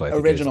original screenplay. I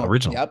think it is Original.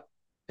 original. Yep.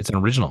 It's an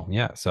original,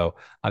 yeah. So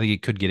I think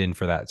it could get in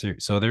for that too.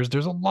 So there's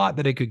a lot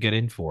that it could get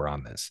in for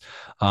on this.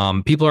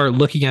 People are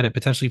looking at it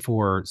potentially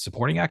for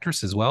supporting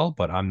actress as well,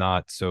 but I'm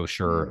not so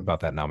sure Mm,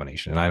 about that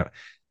nomination. And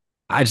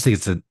I just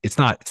think it's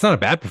not a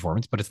bad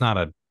performance, but it's not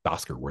a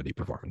Oscar worthy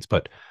performance.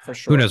 But for who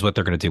sure. knows what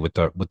they're going to do with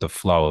the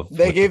flow of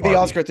They with the gave the Barbie.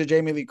 Oscar to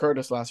Jamie Lee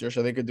Curtis last year,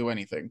 so they could do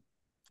anything.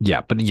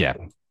 Yeah, but yeah,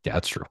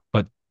 that's true.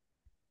 But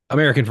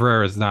American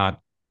Ferrera is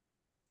not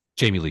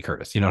Jamie Lee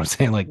Curtis. You know what I'm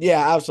saying? Like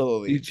Yeah,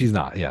 absolutely. she's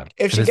not. Yeah,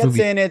 If and she this gets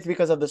movie. in, it's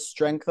because of the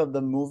strength of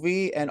the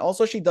movie, and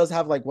also she does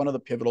have like one of the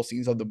pivotal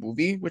scenes of the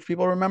movie, which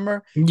people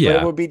remember. But it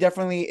Yeah, would be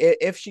definitely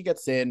if she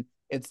gets in,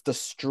 it's the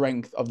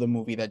strength of the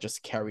movie that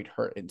just carried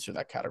her into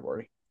that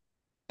category.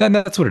 then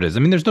that's what it is. I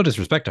mean, there's no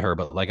disrespect to her,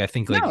 but like I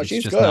think like No, it's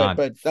she's just good, not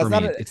but for that's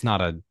not me. a It's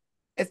not a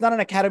it's not an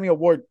Academy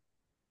Award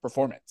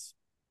performance.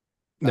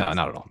 no, That's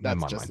not at all in that's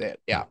my just mind. it.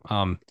 No.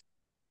 Yeah.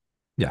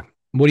 Yeah.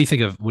 What do you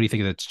think of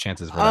its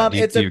chances for that? Do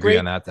It's a you agree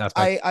on great that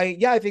aspect?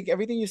 I think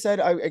everything you said,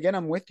 again,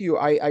 I'm with you.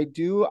 I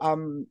do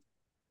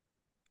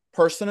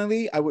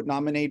personally, I would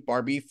nominate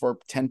Barbie for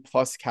 10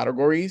 plus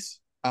categories.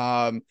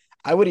 I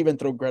would even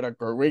throw Greta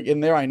Gerwig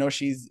in there. I know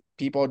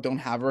people don't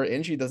have her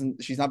in.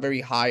 She's not very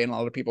high in a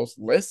lot of people's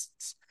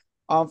lists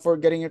for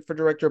getting it for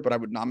director, but I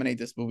would nominate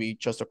this movie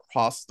just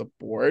across the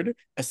board,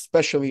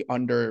 especially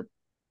under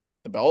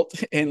the belt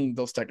in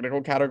those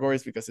technical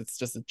categories because it's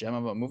just a gem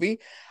of a movie.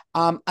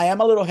 I am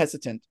a little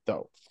hesitant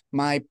though.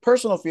 My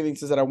personal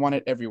feelings is that I want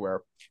it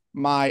everywhere.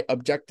 My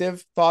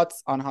objective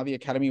thoughts on how the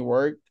Academy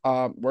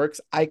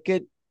works, I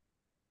could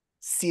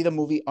see the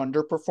movie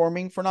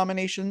underperforming for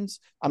nominations.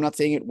 I'm not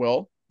saying it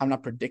will. I'm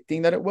not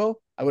predicting that it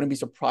will. I wouldn't be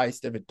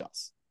surprised if it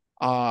does.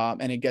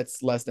 And it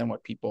gets less than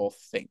what people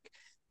think.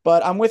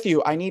 But I'm with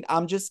you. I need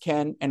I'm Just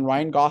Ken and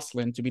Ryan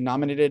Gosling to be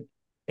nominated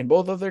in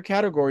both of their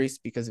categories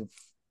because if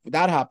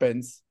that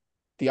happens,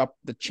 the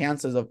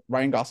chances of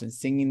Ryan Gosling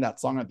singing that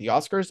song at the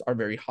Oscars are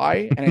very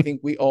high, and I think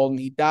we all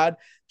need that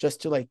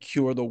just to like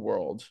cure the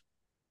world.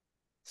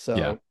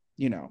 Yeah.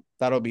 So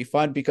that'll be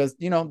fun because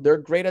they're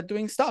great at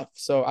doing stuff.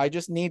 So I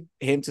just need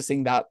him to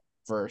sing that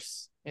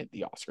verse at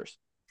the Oscars.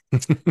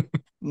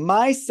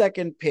 My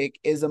second pick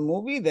is a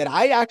movie that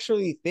I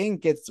actually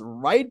think it's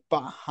right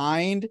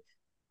behind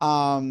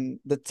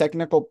the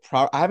technical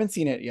I haven't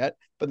seen it yet,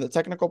 but the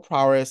technical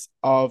prowess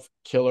of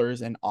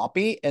Killers and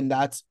Oppie, and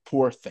that's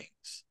Poor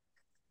Things.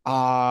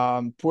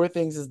 Poor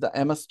Things is the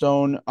Emma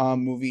Stone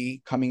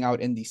movie coming out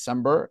in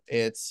December.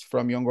 It's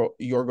from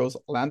Yorgos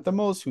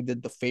Lanthimos, who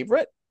did The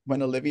Favorite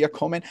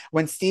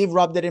when Steve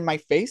rubbed it in my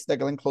face that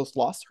Glenn Close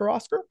lost her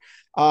Oscar.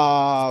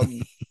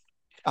 Um,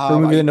 For a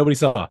movie that I nobody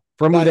saw.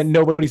 For a movie that that's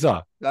nobody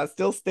saw. that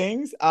still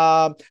stings.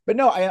 But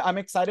no, I'm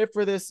excited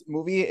for this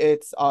movie.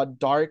 It's a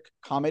dark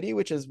comedy,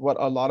 which is what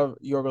a lot of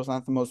Yorgos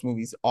Lanthimos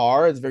movies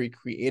are. It's very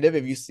creative.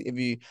 If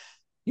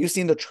you've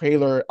seen the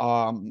trailer,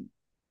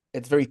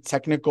 it's very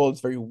technical. It's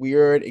very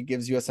weird. It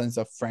gives you a sense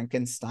of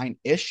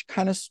Frankenstein-ish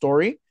kind of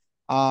story.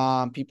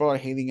 People are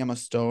hailing Emma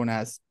Stone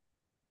as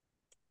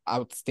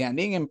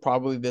outstanding, and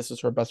probably this is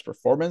her best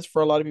performance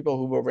for a lot of people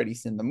who've already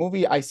seen the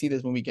movie. I see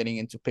this movie getting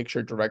into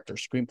picture, director,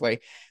 screenplay.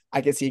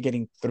 I can see it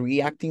getting 3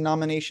 acting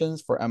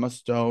nominations for Emma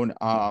Stone.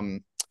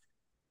 Oh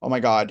my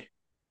God,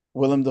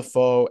 Willem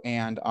Dafoe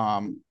and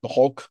the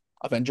Hulk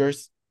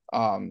Avengers.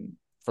 For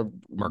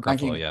Mark Ruffalo,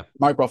 ranking yeah.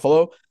 Mark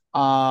Ruffalo.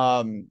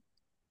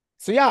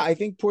 So yeah, I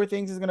think Poor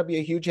Things is going to be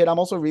a huge hit. I'm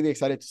also really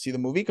excited to see the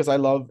movie because I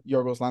love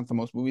Yorgos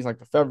Lanthimos movies like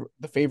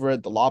The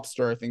Favorite, The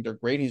Lobster. I think they're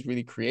great. He's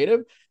really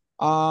creative.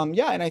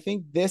 Yeah, and I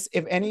think this,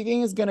 if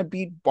anything, is gonna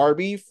beat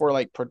Barbie for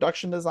like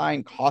production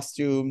design,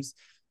 costumes,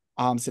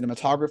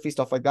 cinematography,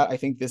 stuff like that. I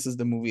think this is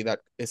the movie that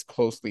is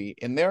closely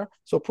in there.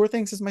 So Poor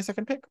Things is my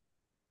second pick.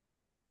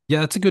 Yeah,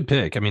 that's a good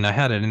pick. I mean, I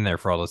had it in there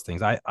for all those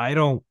things.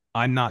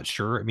 I'm not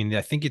sure. I mean,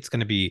 I think it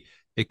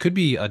could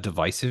be a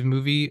divisive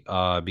movie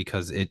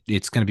because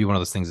it's going to be one of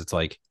those things that's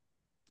like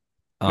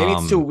Maybe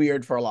it's too um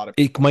weird for a lot of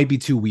it people. might be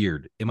too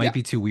weird. It might Yeah,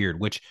 be too weird,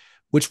 which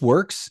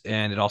works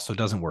and it also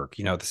doesn't work,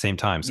 at the same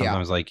time. yeah.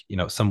 Sometimes like,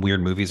 some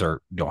weird movies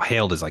are,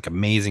 hailed as like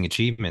amazing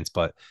achievements,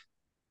 but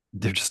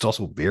they're just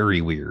also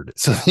very weird.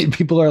 So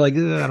people are like,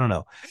 I don't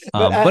know.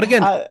 But But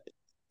again,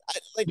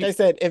 like I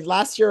said, if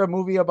last year a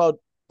movie about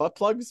butt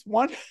plugs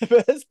won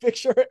Best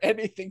Picture,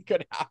 anything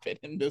could happen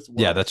in this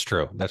yeah, world. that's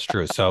true. That's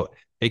true. So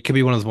it could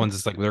be one of those ones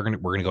that's like we're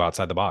gonna go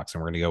outside the box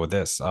and we're gonna go with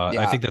this. I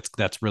Yeah, think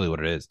that's really what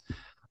it is.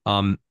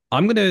 I'm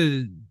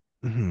gonna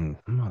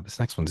this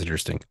next one's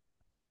interesting.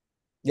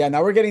 yeah.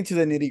 Now we're getting to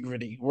the nitty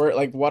gritty. We're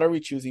like, what are we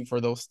choosing for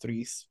those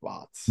three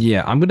spots?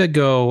 Yeah, I'm gonna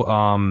go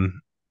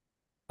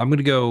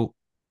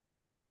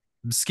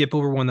skip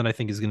over one that I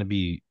think is gonna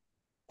be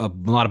a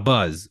lot of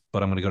buzz,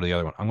 but I'm gonna go to the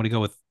other one. I'm gonna go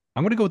with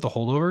the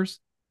holdovers.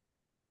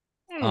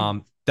 Hmm.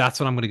 That's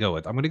what I'm gonna go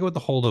with. I'm gonna go with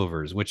the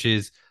holdovers, which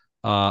is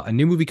a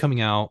new movie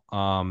coming out.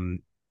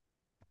 And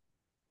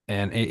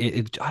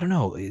I don't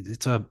know,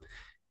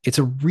 it's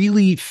a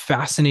really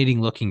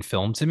fascinating looking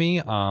film to me.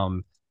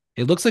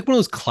 It looks like one of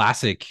those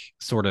classic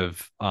sort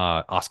of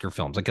Oscar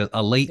films, like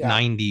a late Yeah.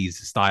 90s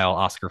style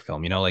Oscar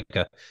film, like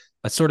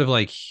a sort of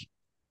like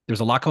there's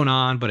a lot going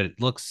on, but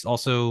it looks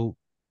also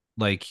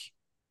like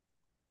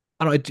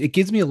I don't know, it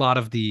gives me a lot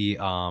of the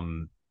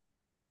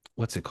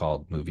what's it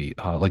called movie?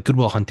 Like Good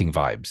Will Hunting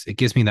vibes. It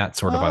gives me that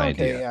sort of an Oh, okay.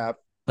 idea. Yeah.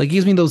 Like it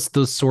gives me those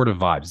sort of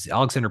vibes.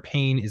 Alexander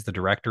Payne is the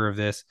director of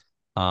this,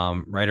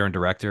 writer and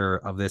director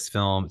of this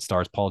film. It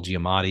stars Paul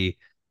Giamatti.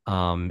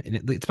 And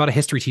it's about a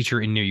history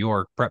teacher in New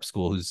York prep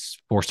school who's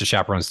forced to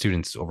chaperone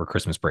students over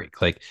Christmas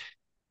break. Like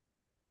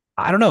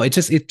I don't know,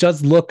 it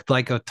does look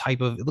like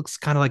it looks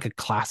kind of like a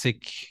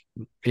classic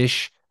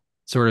ish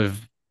sort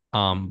of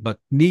but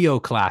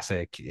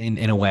neoclassic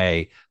in a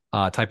way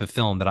type of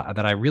film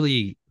that I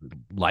really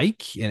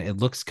like, and it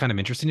looks kind of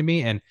interesting to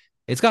me, and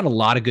it's got a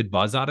lot of good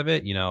buzz out of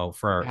it, It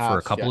for a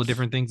has. couple of Yes.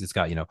 different things. It's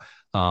got,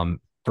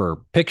 for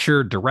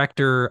picture,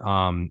 director,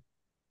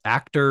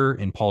 actor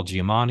in Paul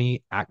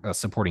Giamatti,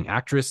 supporting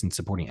actress and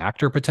supporting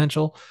actor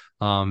potential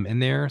in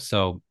there.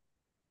 So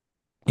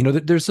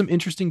there's some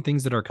interesting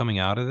things that are coming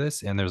out of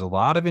this, and there's a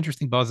lot of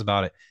interesting buzz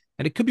about it.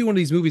 And it could be one of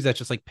these movies that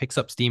just like picks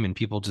up steam, and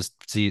people just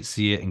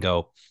see it and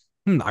go,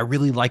 I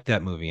really like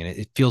that movie, and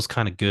it feels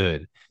kind of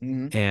good.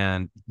 Hmm.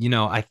 And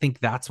I think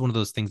that's one of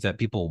those things that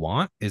people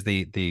want is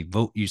they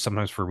vote you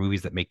sometimes for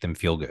movies that make them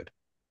feel good.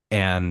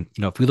 And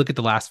if we look at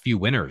the last few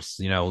winners,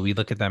 we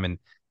look at them, and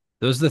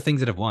those are the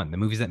things that have won, the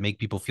movies that make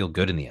people feel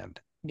good in the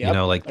end. Yep.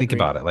 Like think Agreed.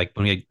 about it. Like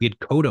when we had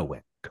Coda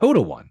win.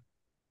 Coda won.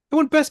 It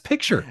won Best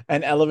Picture.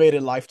 An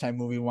elevated Lifetime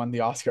movie won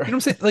the Oscar. You know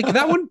what I'm saying? Like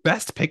that one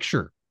Best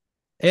Picture.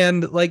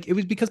 And like it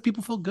was because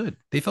people felt good.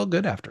 They felt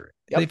good after it.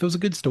 Yep. It was a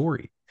good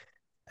story.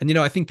 And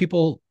I think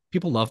people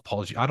love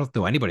Paul I don't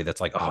know anybody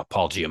that's like, oh,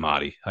 Paul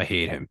Giamatti. I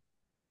hate him.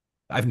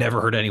 I've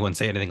never heard anyone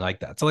say anything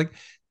like that. So like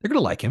they're gonna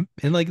like him,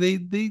 and like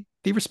they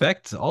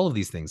respect all of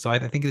these things. So I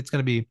think it's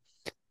gonna be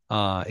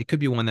it could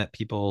be one that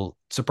people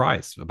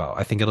surprise about.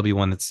 I think it'll be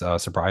one that's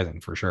surprising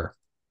for sure.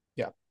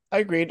 Yeah, I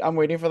agreed. I'm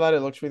waiting for that.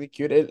 It looks really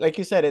cute. Like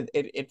you said,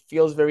 it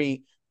feels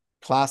very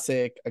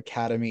classic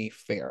Academy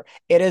fare.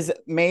 It is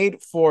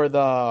made for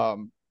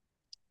the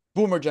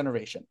boomer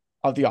generation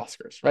of the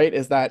Oscars, right?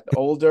 Is that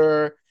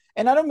older?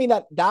 And I don't mean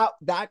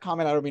that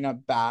comment. I don't mean a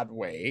bad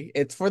way.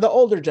 It's for the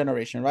older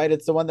generation, right?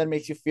 It's the one that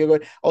makes you feel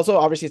good. Also,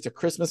 obviously, it's a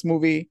Christmas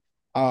movie.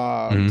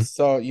 Mm-hmm.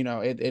 So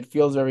it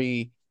feels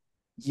very,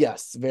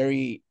 yes,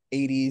 very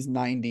 80s,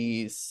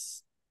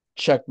 90s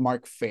check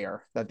mark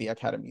fare that the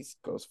Academies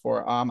goes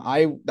for.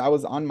 That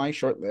was on my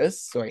short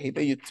list, so I hate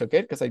that you took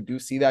it because I do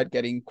see that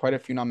getting quite a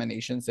few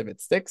nominations if it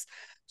sticks.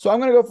 So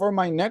I'm gonna go for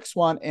my next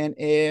one, and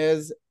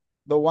is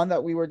the one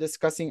that we were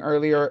discussing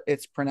earlier.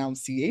 Its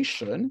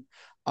pronunciation.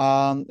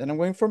 And I'm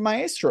going for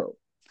Maestro.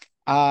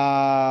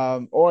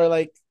 Or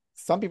like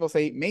some people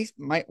say,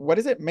 what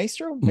is it?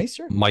 Maestro?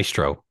 Maestro?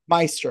 Maestro.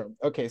 Maestro.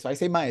 Okay, so I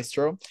say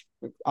Maestro.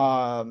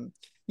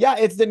 Yeah,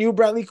 it's the new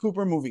Bradley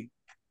Cooper movie.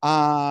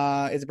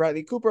 It's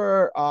Bradley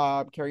Cooper,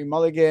 Carey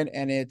Mulligan,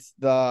 and it's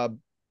the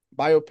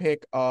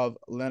biopic of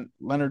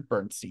Leonard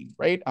Bernstein,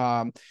 right?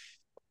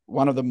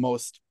 One of the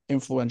most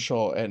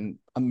influential and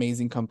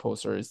amazing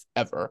composers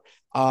ever.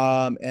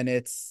 And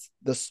it's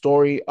the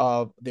story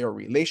of their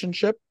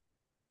relationship.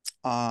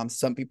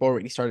 Some people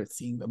already started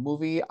seeing the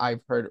movie. I've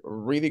heard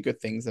really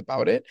good things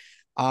about it.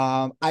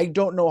 I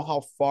don't know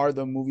how far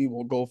the movie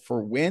will go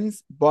for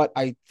wins, but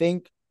I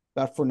think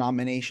that for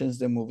nominations,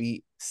 the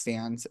movie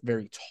stands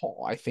very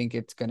tall. I think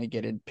it's going to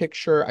get in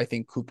picture. I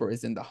think Cooper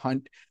is in the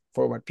hunt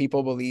for what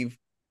people believe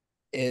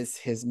is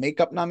his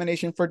makeup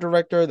nomination for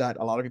director that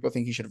a lot of people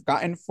think he should have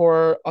gotten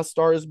for A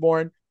Star Is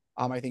Born.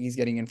 I think he's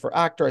getting in for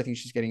actor. I think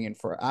she's getting in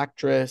for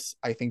actress.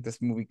 I think this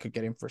movie could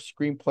get in for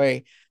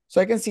screenplay.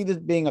 So I can see this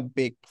being a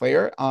big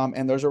player.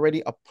 And there's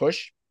already a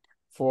push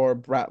for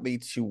Bradley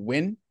to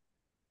win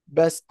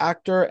Best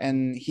Actor,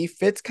 and he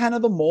fits kind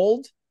of the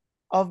mold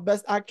of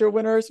Best Actor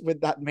winners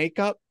with that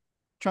makeup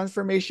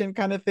transformation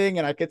kind of thing.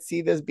 And I could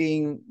see this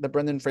being the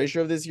Brendan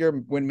Fraser of this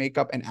year, win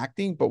makeup and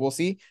acting, but we'll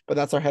see. But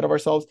that's ahead of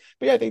ourselves.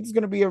 But yeah, I think it's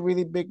going to be a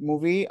really big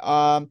movie.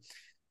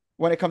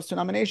 When it comes to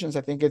nominations,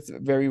 I think it's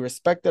very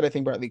respected. I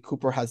think Bradley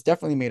Cooper has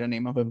definitely made a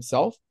name of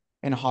himself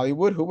in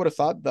Hollywood. Who would have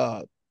thought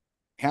the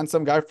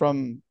handsome guy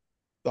from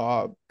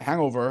the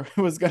Hangover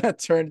was gonna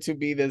turn to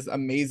be this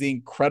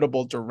amazing,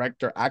 credible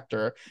director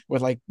actor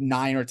with like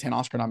 9 or 10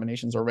 Oscar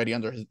nominations already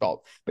under his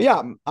belt? But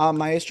yeah,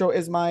 Maestro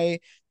is my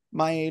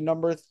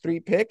number 3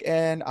 pick,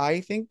 and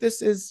I think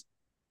it's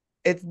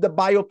the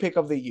biopic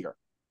of the year.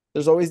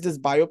 There's always this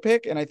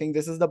biopic, and I think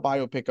this is the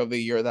biopic of the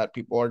year that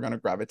people are going to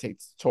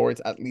gravitate towards,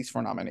 at least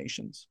for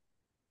nominations.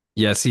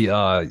 Yeah, see,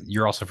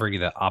 you're also forgetting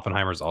that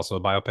Oppenheimer is also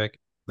a biopic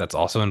that's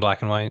also in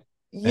black and white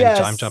and time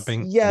Yes,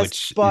 jumping, yes,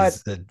 which but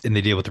is and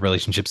they deal with the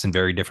relationships in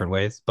very different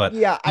ways. But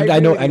yeah, I I agree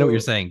know with I know what you're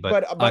you. saying.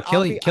 But But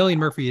Killian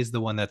Murphy is the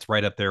one that's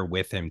right up there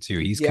with him too.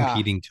 He's yeah,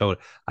 competing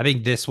total. I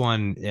think this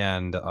one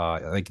and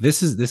like this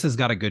has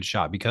got a good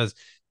shot because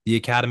the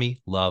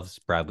Academy loves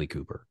Bradley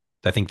Cooper.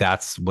 I think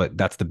that's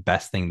the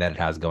best thing that it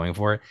has going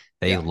for it.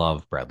 They yeah.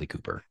 love Bradley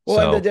Cooper. Well,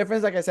 and the So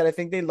difference, like I said, I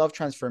think they love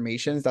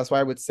transformations. That's why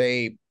I would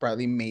say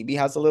Bradley maybe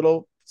has a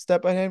little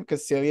step on him,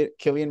 because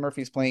Killian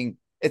Murphy's playing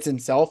it's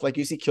himself. Like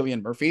you see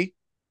Killian Murphy,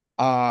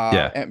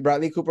 yeah, and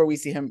Bradley Cooper, we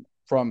see him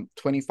from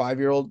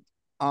 25-year-old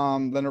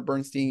Leonard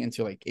Bernstein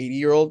into like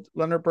 80-year-old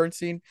Leonard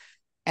Bernstein.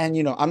 And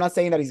I'm not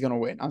saying that he's gonna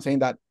win. I'm saying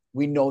that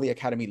we know the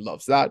Academy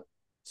loves that.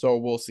 So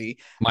we'll see.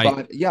 my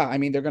But yeah, I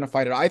mean, they're gonna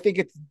fight it. I think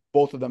it's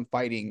both of them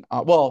fighting.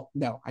 Well,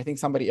 no, I think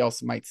somebody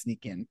else might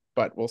sneak in,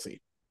 but we'll see.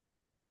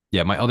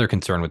 yeah, my other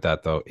concern with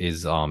that though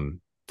is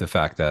the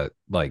fact that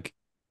like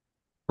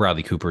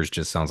Bradley Cooper's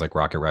just sounds like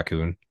Rocket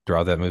Raccoon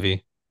throughout that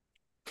movie.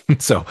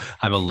 So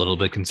I'm a little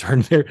bit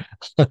concerned there.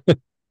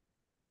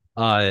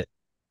 uh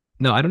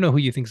no, I don't know who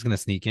you think is going to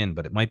sneak in,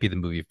 but it might be the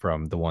movie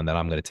from the one that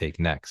I'm going to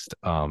take next.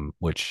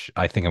 Which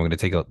I think I'm going to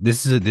take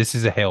this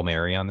is a Hail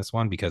Mary on this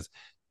one because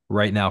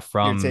right now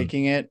You're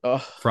taking it.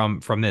 Ugh.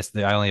 from this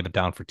I only have it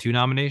down for 2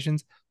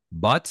 nominations,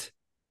 but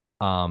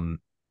um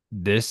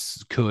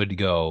this could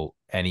go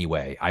any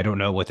way. I don't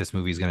know what this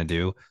movie is going to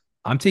do.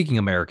 I'm taking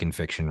American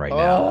Fiction right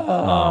now.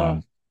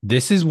 Ugh.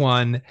 This is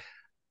one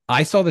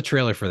I saw the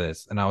trailer for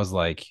this and I was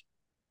like,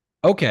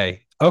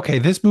 okay,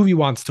 this movie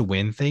wants to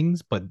win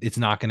things, but it's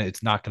not gonna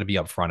be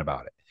upfront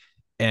about it.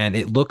 And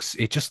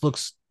it just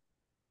looks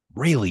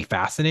really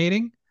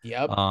fascinating.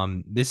 Yep.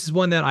 This is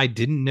one that I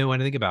didn't know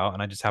anything about,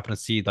 and I just happened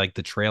to see like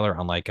the trailer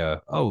on like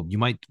you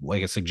might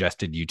like a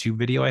suggested YouTube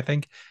video, I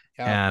think.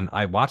 Yep. And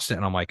I watched it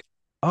and I'm like,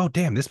 oh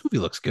damn, this movie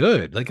looks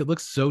good. Like it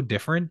looks so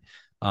different.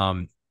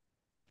 Um,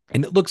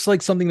 and it looks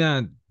like something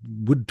that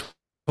would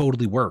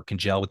totally work and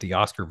gel with the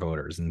Oscar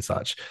voters and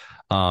such.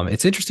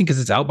 It's interesting because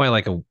it's out by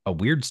like a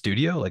weird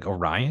studio, like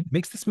Orion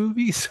makes this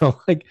movie. So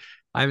like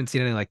I haven't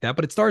seen anything like that,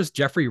 but it stars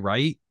Jeffrey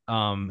Wright,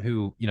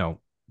 who,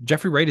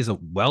 Jeffrey Wright is a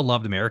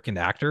well-loved American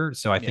actor.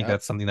 So I think Yep.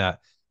 that's something that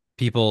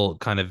people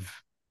kind of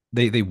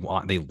they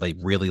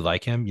really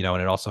like him,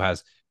 and it also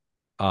has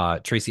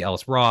Tracy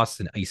Ellis Ross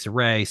and Issa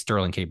Rae,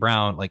 Sterling K.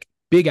 Brown, like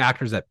big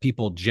actors that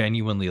people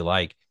genuinely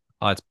like.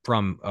 It's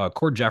from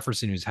Cord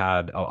Jefferson, who's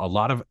had a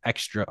lot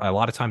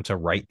of time to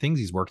write things.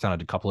 He's worked on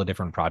a couple of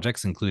different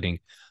projects, including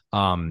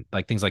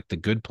like things like The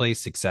Good Place,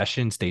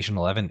 Succession, Station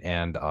 11,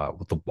 and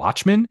with The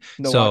Watchmen.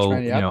 The So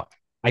Watchmen. Yep.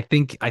 I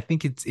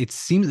think it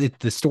seems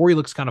the story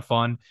looks kind of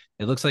fun.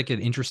 It looks like an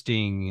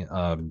interesting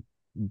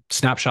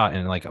snapshot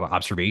and like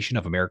observation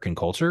of American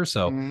culture.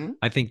 So Mm-hmm.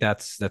 I think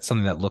that's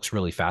something that looks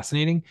really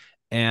fascinating.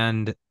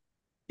 And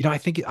I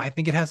think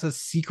it has a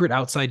secret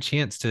outside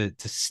chance to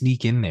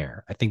sneak in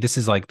there. I think this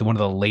is like one of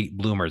the late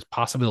bloomers,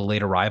 possibly the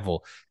late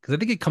arrival, because I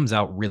think it comes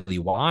out really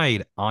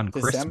wide on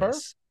December.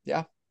 Christmas.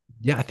 Yeah.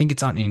 Yeah, I think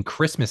it's on in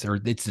Christmas or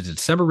it's a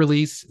December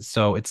release,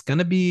 so it's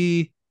gonna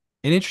be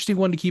an interesting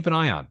one to keep an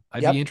eye on. I'd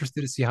be Yep.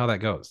 interested to see how that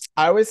goes.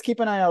 I always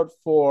keep an eye out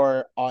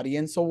for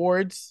audience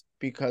awards,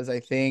 because I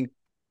think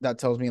that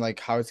tells me like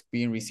how it's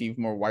being received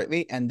more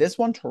widely. And this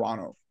one,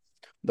 Toronto,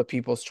 the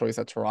People's Choice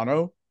at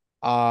Toronto.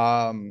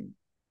 Um,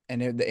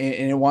 and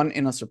it won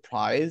in a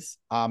surprise.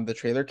 The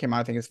trailer came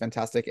out. I think it's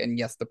fantastic. And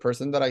yes, the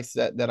person that I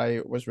said that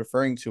I was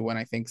referring to when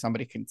I think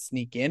somebody can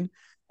sneak in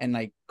and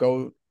like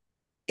go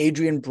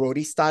Adrian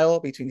Brody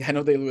style between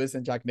Daniel Day Lewis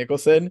and Jack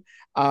Nicholson.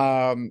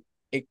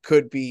 It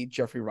could be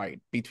Jeffrey Wright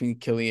between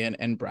Killian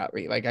and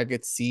Bradley. Like I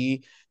could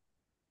see.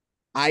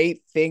 I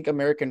think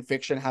American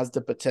Fiction has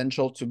the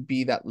potential to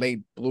be that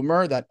late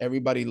bloomer that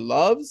everybody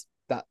loves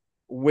that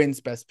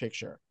wins Best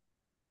Picture.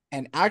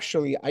 And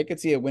actually, I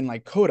could see it win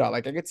like Coda.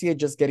 Like I could see it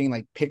just getting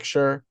like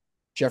picture,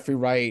 Jeffrey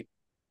Wright,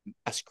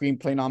 a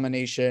screenplay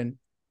nomination,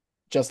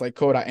 just like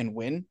Coda, and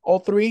win all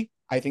three.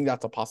 I think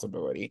that's a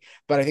possibility.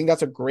 But I think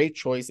that's a great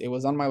choice. It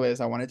was on my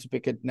list. I wanted to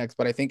pick it next,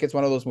 but I think it's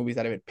one of those movies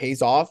that if it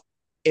pays off,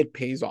 it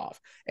pays off.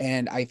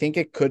 And I think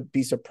it could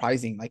be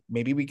surprising. Like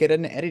maybe we get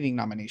an editing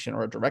nomination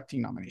or a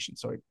directing nomination.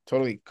 So it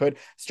totally could.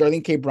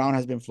 Sterling K. Brown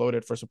has been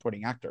floated for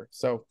supporting actor.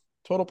 So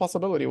total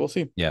possibility. We'll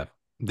see. Yeah,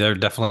 they're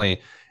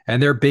definitely,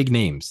 and they're big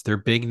names. They're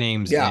big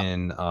names Yeah.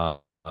 in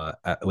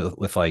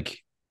with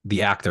like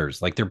the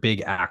actors. Like they're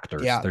big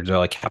actors. Yeah. They're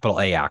like capital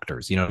A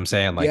actors. You know what I'm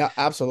saying? Like Yeah,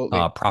 absolutely.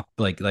 prop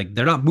like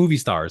they're not movie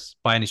stars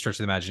by any stretch of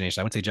the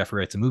imagination. I wouldn't say Jeffrey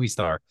Wright's a movie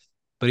star,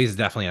 but he's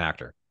definitely an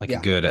actor, like Yeah.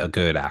 a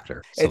good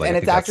actor. So like And I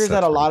it's think actors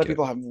that that's a pretty lot of good.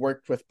 people have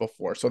worked with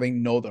before, so they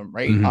know them,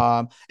 right? Hmm.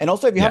 And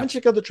also if you Yeah, haven't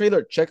checked out the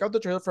trailer, check out the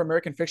trailer for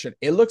American Fiction.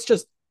 It looks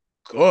just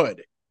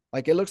good.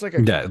 Like it looks like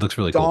a yeah, it looks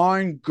really cool.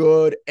 darn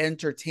good,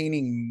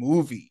 entertaining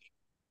movie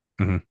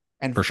Hmm.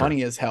 and For sure.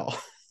 funny as hell.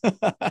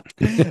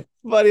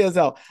 Funny as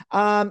hell.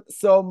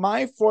 So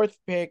my fourth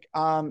pick,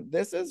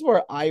 this is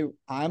where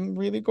I'm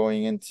really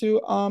going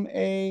into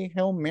a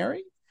Hail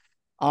Mary.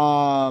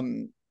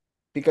 Um,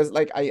 because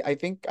like I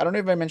think I don't know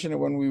if I mentioned it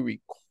when we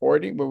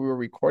were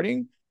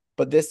recording,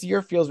 but this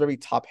year feels very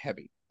top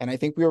heavy. And I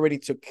think we already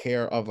took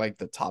care of like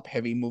the top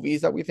heavy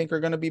movies that we think are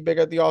gonna be big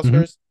at the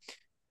Hmm. Oscars.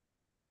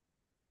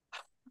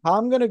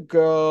 I'm gonna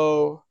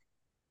go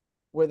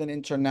with an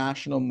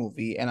international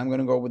movie, and I'm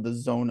gonna go with The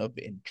Zone of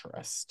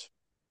Interest.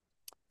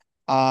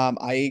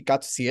 I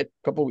got to see it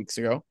a couple weeks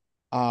ago.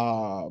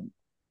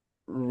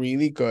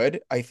 Really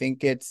good. I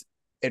think it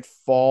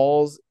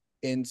falls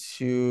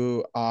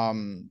into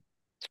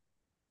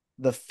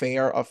the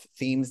fare of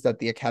themes that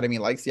the Academy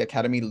likes. The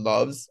Academy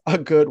loves a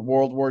good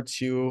World War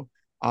II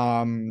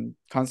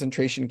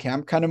concentration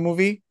camp kind of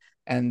movie,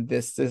 and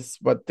this is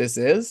what this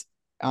is.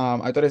 I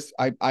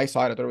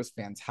saw it. I thought it was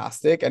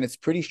fantastic, and it's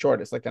pretty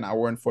short. It's like an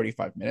hour and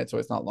 45 minutes, so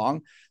it's not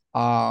long.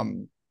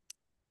 Um,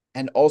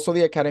 and also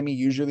the Academy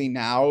usually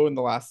now in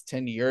the last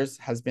 10 years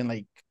has been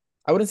like,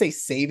 I wouldn't say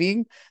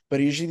saving, but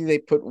usually they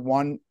put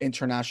one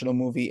international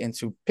movie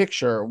into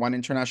picture, one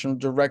international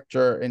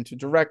director into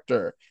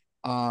director.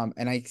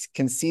 And I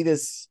can see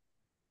this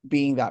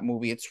being that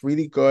movie. It's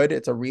really good.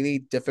 It's a really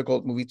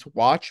difficult movie to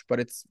watch, but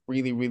it's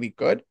really, really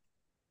good.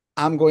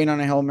 I'm going on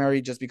a Hail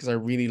Mary just because I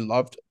really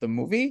loved the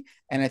movie.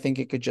 And I think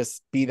it could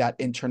just be that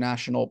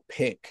international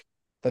pick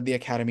that the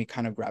Academy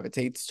kind of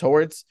gravitates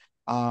towards.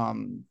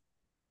 Um,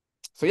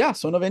 so yeah,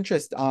 Zone of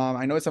Interest.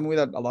 I know it's a movie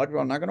that a lot of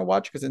people are not going to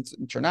watch because it's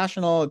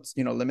international. It's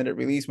limited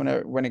release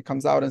when it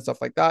comes out and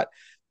stuff like that.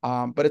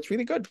 But it's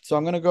really good. So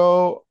I'm going to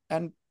go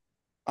and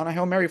on a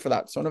Hail Mary for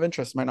that. Zone of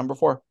Interest, my number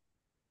four.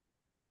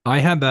 I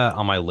had that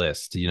on my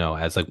list,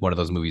 as like one of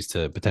those movies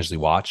to potentially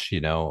watch,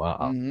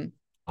 Mm-hmm.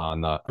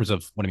 on the terms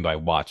of what I mean by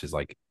watch is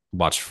like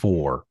watch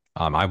for.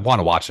 I want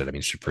to watch it. I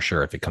mean, for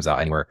sure, if it comes out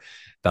anywhere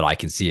that I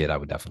can see it, I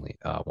would definitely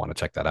want to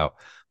check that out.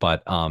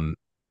 But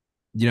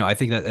I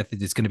think that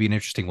it's going to be an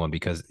interesting one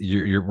because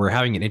we're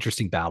having an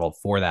interesting battle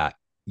for that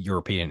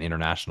European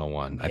international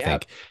one. I Yeah,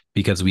 think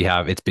because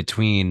it's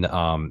between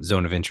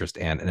Zone of Interest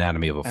and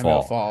Anatomy of a I'm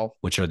gonna Fall, fall.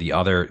 which is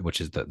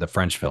the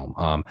French film.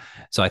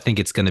 So I think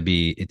it's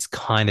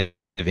kind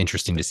of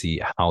interesting to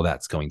see how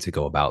that's going to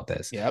go about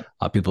this. Yep,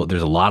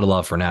 There's a lot of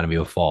love for Anatomy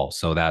of a Fall,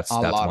 so that's a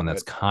that's lot one of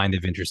that's it. kind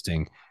of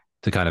interesting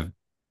to kind of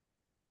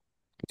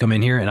come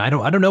in here. And I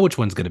don't know which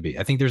one's going to be.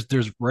 I think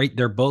there's right,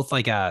 they're both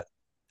like at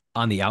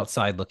on the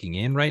outside looking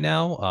in right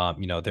now.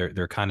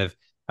 They're kind of.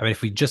 I mean,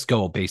 if we just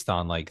go based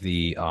on like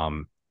the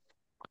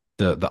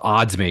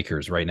odds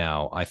makers right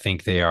now, I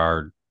think they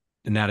are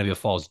Anatomy of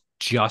Falls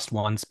just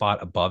one spot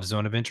above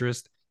Zone of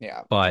Interest.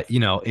 Yeah. But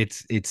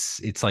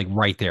it's like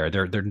right there.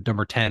 They're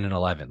number 10 and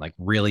 11, like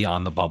really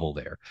on the bubble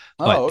there.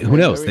 Oh, But who okay.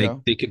 There knows? we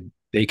go.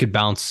 They could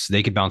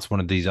bounce one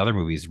of these other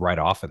movies right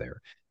off of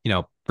there.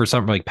 For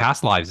something like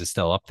Past Lives is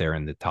still up there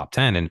in the top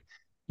 10, and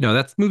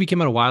that movie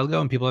came out a while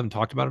ago and people haven't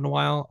talked about it in a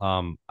while.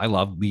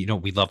 We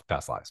love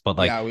Past Lives, but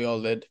like Yeah, we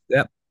all did.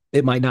 that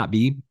it might not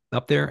be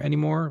up there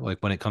anymore. Like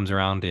when it comes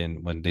around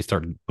and when they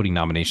start putting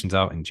nominations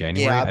out in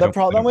January, Yeah, I the don't I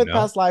problem don't with know.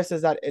 Past Lives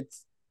is that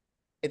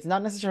it's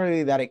not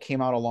necessarily that it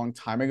came out a long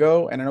time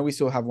ago, and I know we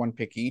still have one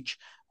pick each.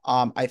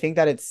 I think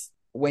that it's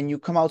when you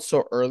come out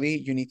so early,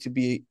 you need to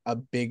be a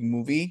big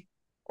movie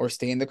or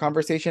stay in the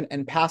conversation.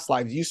 And Past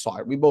Lives, you saw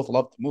it. We both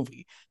loved the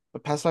movie,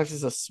 but Past Lives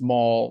is a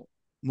small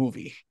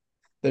movie.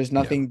 There's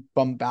Yeah, nothing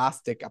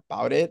bombastic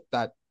about it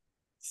that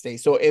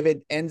stays. So if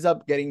it ends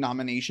up getting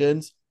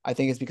nominations, I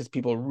think it's because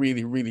people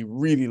really, really,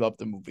 really love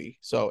the movie.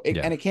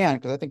 yeah. And it can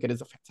because I think it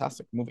is a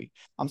fantastic movie.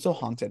 I'm so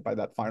haunted by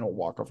that final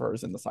walk of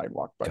hers in the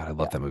sidewalk, but God, I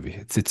love yeah, that movie.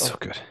 It's oh, so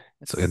good.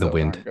 it's So the so darn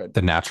wind, good.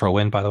 the natural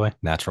wind, by the way,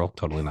 natural,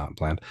 totally not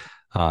planned,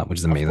 which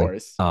is Of amazing.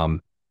 course.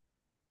 I'm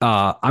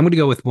gonna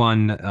go with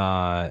one,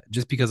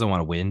 just because I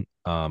want to win.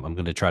 I'm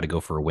gonna try to go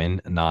for a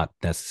win, not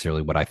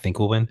necessarily what I think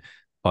will win,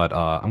 but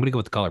I'm gonna go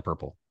with The Color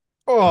Purple.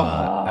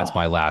 That's Oh,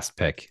 my last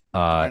pick.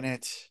 darn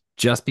it.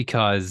 Just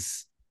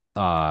because,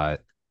 uh,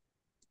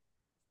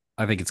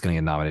 I think it's gonna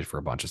get nominated for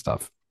a bunch of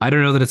stuff. I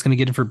don't know that it's gonna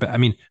get in for. I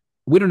mean,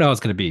 we don't know how it's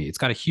gonna be. It's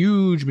got a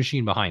huge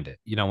machine behind it.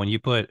 When you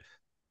put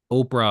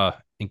Oprah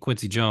and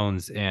Quincy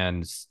Jones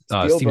and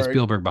Steven Spielberg.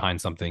 Spielberg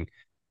behind something,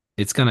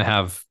 it's gonna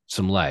have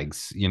some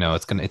legs.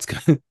 It's gonna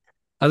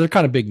Those are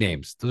kind of big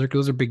names.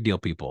 Those are big deal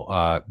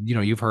people.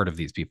 You've heard of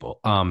these people.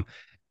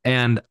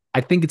 And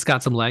I think it's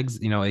got some legs.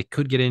 It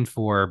could get in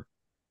for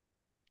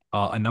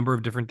a number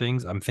of different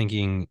things. I'm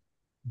thinking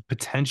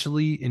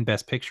potentially in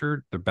Best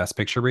Picture, the Best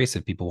Picture race,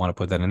 if people want to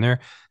put that in there.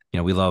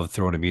 We love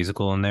throwing a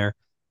musical in there.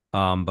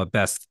 But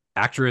Best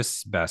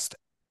Actress, Best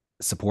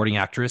Supporting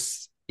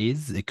Actress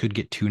it could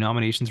get two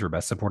nominations for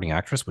Best Supporting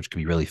Actress, which could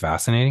be really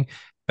fascinating.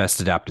 Best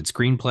Adapted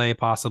Screenplay,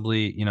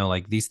 possibly.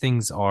 Like these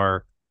things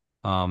are,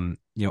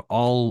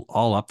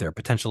 all up there.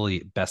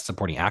 Potentially Best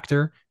Supporting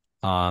Actor,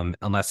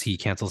 unless he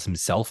cancels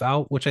himself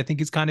out, which I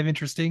think is kind of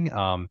interesting.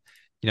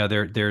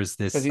 There's Because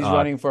this he's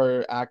running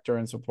for actor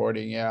and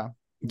supporting. Yeah.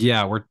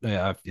 yeah, we're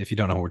if you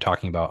don't know who we're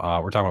talking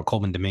about, we're talking about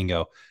Coleman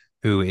Domingo,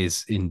 who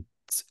is in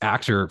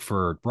actor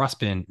for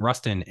Rustin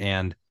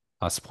and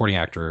supporting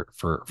actor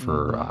for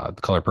Mm-hmm.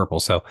 The Color Purple.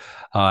 So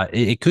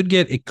it could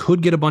get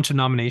a bunch of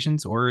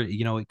nominations, or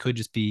it could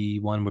just be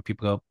one where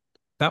people go,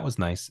 that was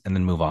nice, and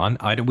then move on.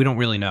 We don't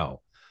really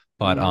know,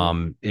 but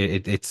Mm-hmm.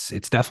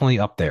 it's definitely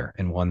up there,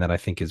 and one that I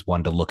think is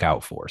one to look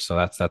out for. So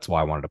that's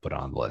why I wanted to put it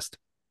on the list.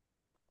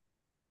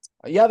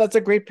 Yeah, that's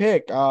a great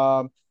pick.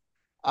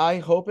 I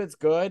hope it's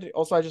good.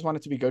 Also, I just want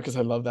it to be good because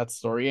I love that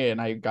story and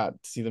I got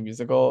to see the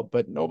musical,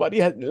 but nobody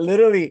had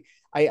literally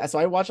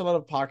I watch a lot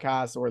of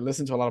podcasts or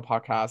listen to a lot of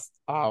podcasts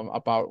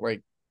about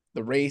like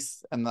the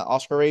race and the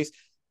Oscar race.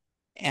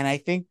 And I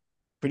think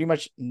pretty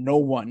much no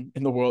one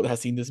in the world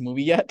has seen this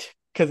movie yet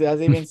because it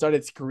hasn't even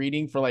started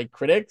screening for like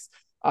critics.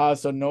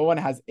 So no one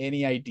has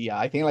any idea.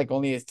 I think like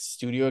only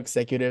studio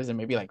executives and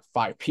maybe like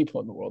five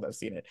people in the world have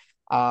seen it.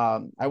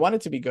 I want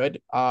it to be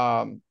good.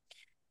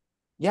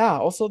 Yeah,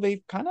 also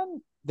they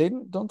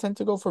don't tend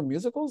to go for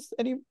musicals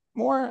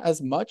anymore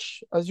as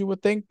much as you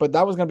would think, but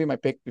that was gonna be my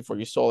pick before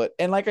you stole it.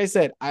 And like I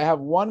said, I have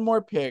one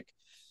more pick.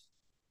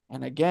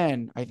 And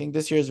again, I think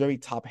this year is very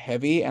top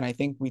heavy, and I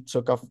think we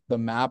took off the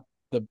map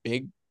the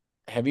big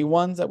heavy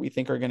ones that we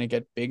think are gonna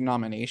get big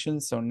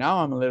nominations. So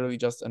now I'm literally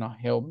just in a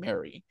Hail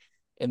Mary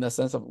in the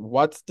sense of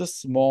what's the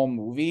small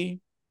movie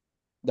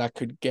that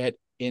could get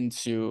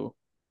into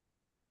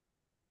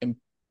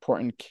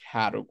important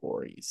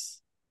categories.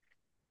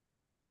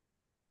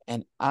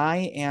 And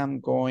I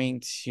am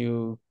going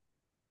to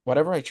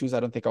whatever I choose, I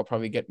don't think I'll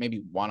probably get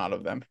maybe one out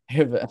of them,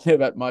 if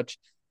that much.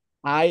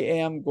 I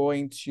am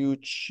going to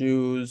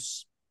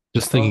choose.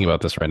 Just thinking Oh,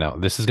 about this right now,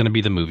 this is going to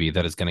be the movie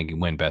that is going to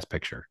win Best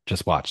Picture.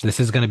 Just watch. This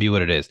is going to be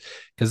what it is.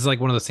 Because it's like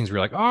one of those things where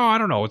you're like, oh, I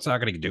don't know. It's not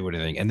going to do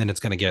anything. And then it's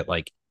going to get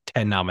like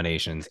 10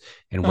 nominations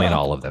and win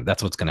all of them.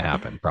 That's what's going to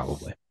happen,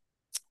 probably.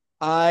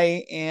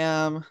 I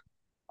am.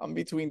 I'm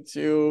between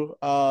two.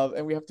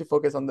 And we have to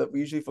focus on the. We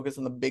usually focus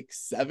on the big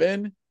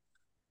seven.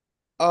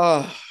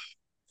 Oh,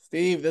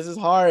 Steve, this is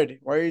hard.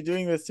 Why are you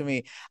doing this to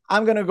me?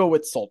 I'm gonna go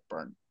with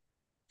Saltburn.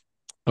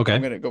 I'm Okay.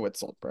 gonna go with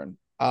Saltburn.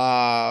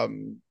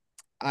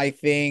 I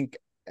think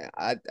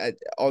I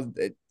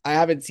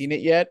haven't seen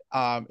it yet.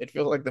 It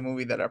feels like the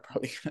movie that I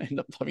probably gonna end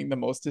up loving the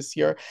most this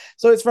year.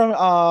 So it's from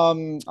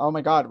oh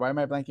my god, why am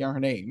I blanking on her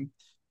name?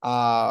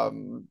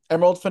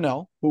 Emerald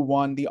Fennell, who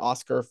won the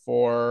Oscar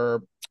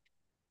for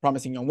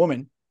Promising Young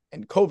Woman in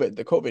the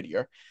COVID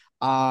year.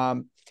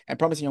 And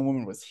Promising Young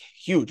Woman was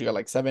huge. It got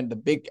like seven,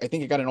 I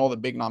think it got in all the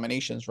big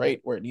nominations, right?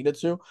 Where it needed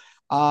to.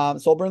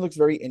 Saltburn looks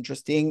very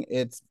interesting.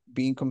 It's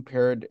being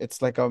compared to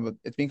like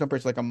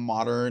a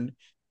modern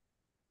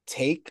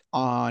take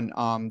on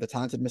the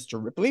talented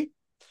Mr. Ripley.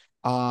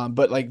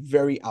 But like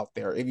very out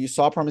there. If you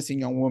saw Promising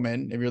Young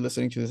Woman, if you're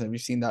listening to this and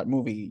you've seen that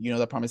movie, you know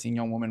that Promising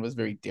Young Woman was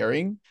very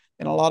daring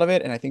in a lot of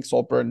it. And I think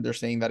Saltburn, they're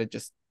saying that it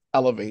just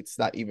elevates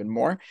that even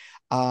more.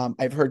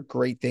 I've heard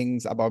great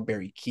things about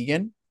Barry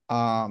Keegan.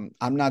 I'm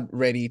not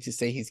ready to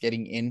say he's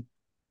getting in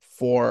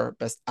for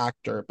Best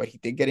Actor, but he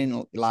did get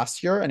in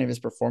last year, and if his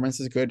performance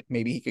is good,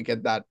 maybe he could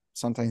get that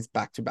sometimes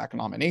back-to-back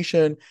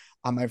nomination.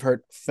 I've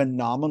heard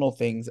phenomenal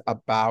things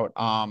about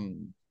oh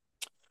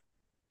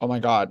my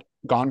god,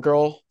 Gone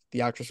Girl,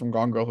 the actress from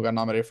Gone Girl who got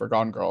nominated for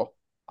Gone Girl.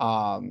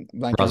 Blanking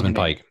on her Rosamund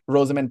name. Pike.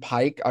 Rosamund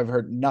Pike. I've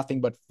heard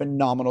nothing but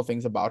phenomenal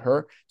things about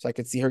her. So I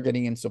could see her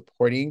getting in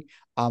supporting.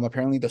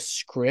 Apparently the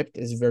script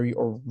is very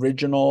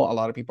original. A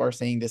lot of people are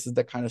saying this is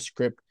the kind of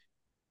script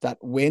that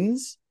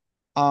wins.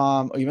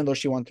 Even though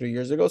she won 3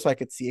 years ago. So I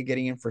could see it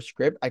getting in for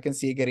script. I can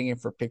see it getting in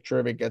for picture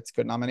if it gets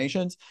good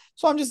nominations.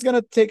 So I'm just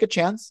gonna take a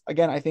chance.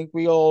 Again, I think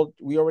we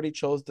already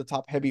chose the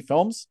top heavy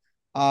films.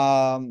 So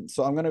I'm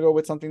gonna go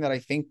with something that I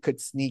think could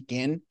sneak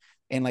in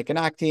like an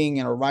acting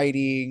and a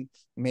writing,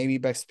 maybe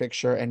best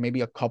picture, and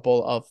maybe a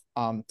couple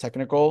of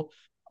technical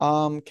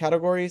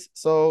categories.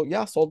 So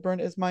yeah,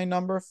 Saltburn is my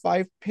number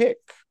five pick.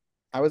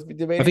 I was I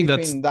debating think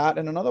that's between that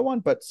and another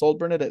one, but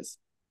Saltburn it is.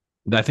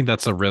 I think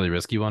that's a really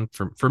risky one.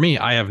 For me,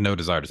 I have no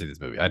desire to see this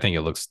movie. I think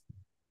it looks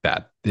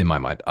bad in my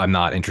mind. I'm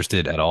not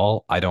interested at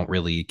all. I don't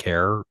really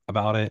care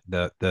about it.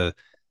 The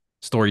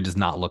story does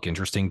not look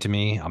interesting to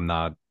me. I'm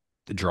not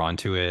drawn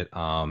to it.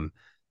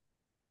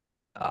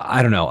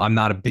 I don't know. I'm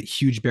not a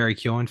huge Barry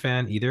Keoghan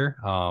fan either,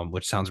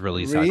 which sounds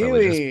really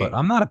sacrilegious, but Really?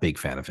 I'm not a big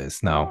fan of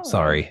his. No, Oh,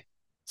 sorry,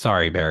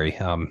 sorry, Barry.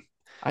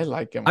 I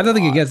like him I a have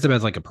nothing lot. against him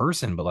as like a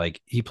person, but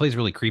like he plays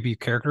really creepy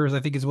characters. I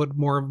think is what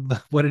more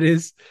of what it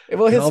is.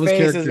 Well, And his all of his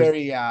face is characters,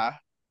 very, yeah.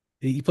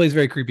 he plays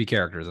very creepy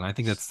characters, and I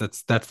think that's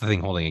the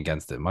thing holding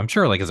against him. I'm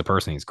sure like as a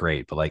person he's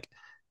great, but like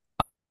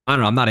I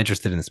don't know. I'm not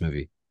interested in this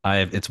movie.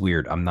 It's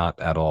weird. I'm not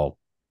at all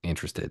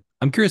interested.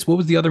 I'm curious. What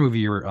was the other movie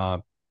you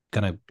were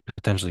gonna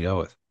potentially go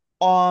with?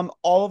 All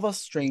of Us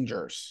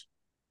Strangers.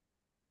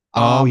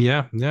 Oh Um,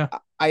 yeah, yeah,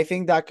 I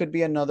think that could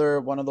be another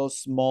one of those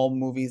small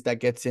movies that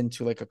gets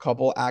into like a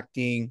couple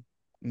acting,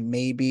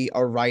 maybe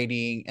a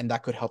writing, and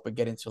that could help it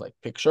get into like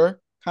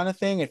picture kind of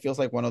thing. It feels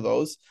like one of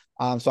those.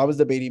 So I was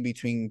debating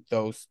between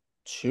those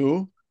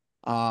two.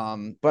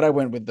 But I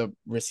went with the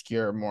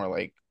riskier, more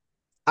like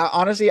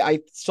honestly, I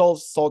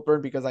chose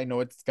Saltburn because I know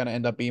it's gonna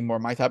end up being more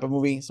my type of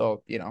movie.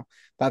 So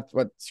that's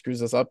what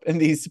screws us up in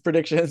these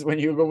predictions when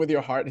you go with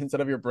your heart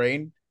instead of your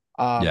brain.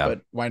 yeah,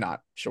 But why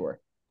not? Sure.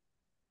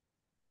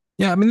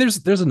 yeah. I mean,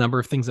 there's a number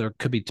of things that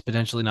could be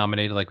potentially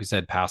nominated. Like we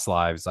said, Past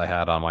Lives I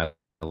had on my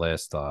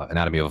list.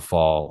 Anatomy of a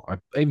Fall. I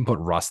even put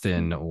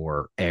Rustin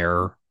or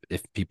Air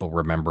if people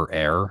remember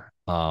Air.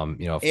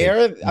 If they Air,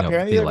 if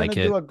apparently they they're gonna like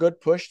do it, a good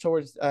push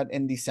towards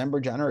in December,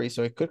 January,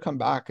 so it could come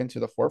back into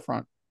the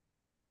forefront.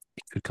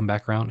 it could come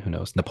back around. Who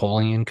knows?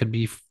 Napoleon could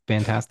be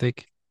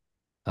fantastic.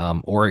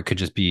 Or it could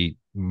just be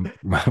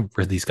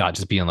Ridley Scott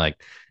just being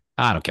like,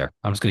 I don't care.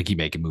 I'm just gonna keep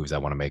making movies I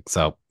want to make.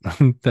 So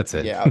that's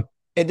it. Yeah,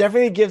 it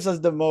definitely gives us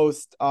the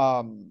most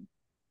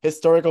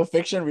historical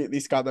fiction Ridley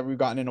Scott that we've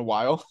gotten in a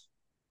while.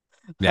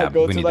 I Yeah,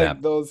 go we to need that.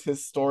 like those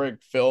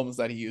historic films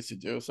that he used to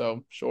do.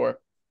 So sure.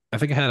 I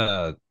think I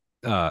had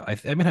I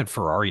even had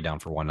Ferrari down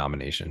for one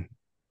nomination,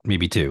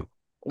 maybe two.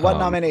 What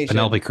nomination?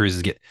 I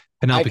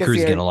Penelope can Cruz see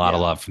is her. getting a lot of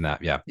Yeah. love from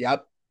that. Yeah,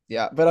 Yep.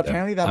 Yeah. But yeah.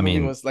 apparently that I movie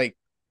mean, was like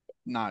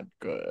not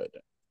good.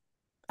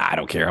 I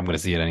don't care. I'm gonna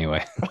see it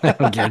anyway. I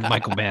don't care.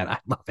 Michael Mann, I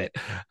love it.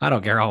 I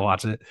don't care. I'll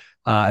watch it.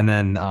 And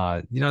then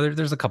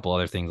there's a couple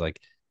other things like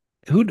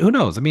who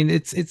knows? I mean,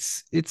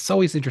 it's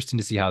always interesting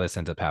to see how this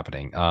ends up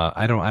happening.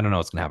 I don't know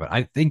what's gonna happen.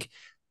 I think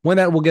one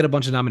that will get a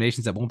bunch of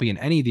nominations that won't be in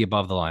any of the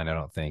above the line. I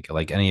don't think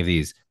like any of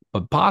these,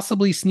 but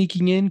possibly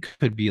sneaking in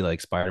could be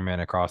like Spider-Man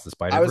Across the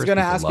I was Spider-Verse.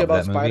 gonna People ask you love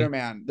about that movie.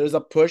 Spider-Man. There's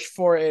a push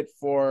for it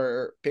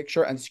for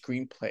picture and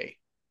screenplay.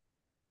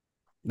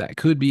 That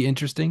could be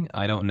interesting.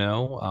 I don't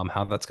know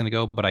how that's gonna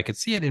go, but I could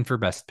see it in for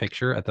Best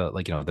Picture at the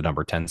the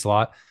number 10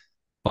 slot.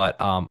 But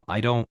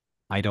I don't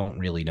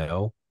really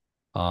know.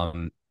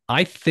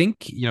 I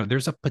think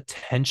there's a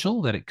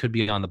potential that it could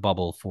be on the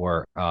bubble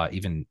for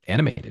even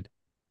animated.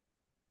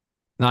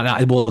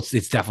 Not well,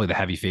 it's definitely the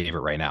heavy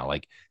favorite right now.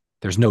 Like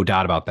there's no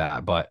doubt about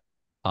that. But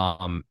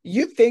um,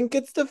 You think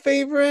it's the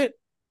favorite?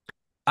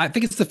 I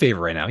think it's the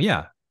favorite right now.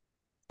 Yeah,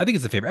 I think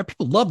it's the favorite.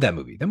 People love that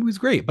movie. That movie's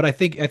great. But I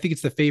think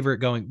it's the favorite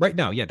going right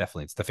now. Yeah,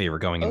 definitely, it's the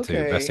favorite going into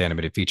Best Okay.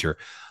 Animated Feature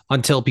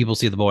until people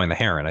see The Boy and the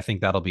Heron. I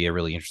think that'll be a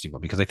really interesting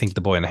one because I think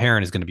The Boy and the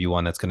Heron is going to be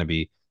one that's going to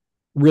be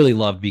really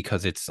loved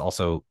because it's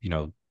also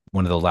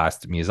one of the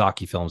last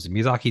Miyazaki films. And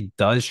Miyazaki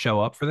does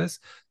show up for this.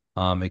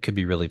 It could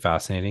be really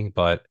fascinating.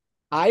 But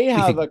I do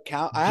you have think? a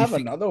count. I Do you have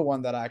think? another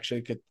one that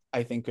actually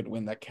I think could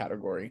win that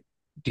category.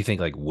 Do you think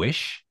like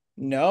Wish?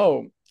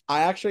 No,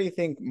 I actually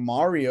think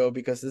Mario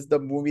because this is the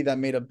movie that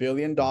made $1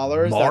 billion.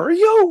 That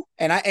Mario?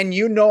 and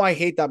I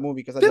hate that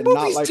movie because I That did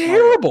not movie's like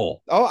Mario.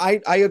 terrible. Oh,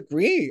 I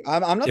agree.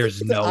 I'm not saying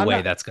There's no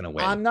way that's gonna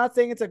win. I'm not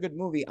saying it's a good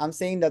movie. I'm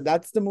saying that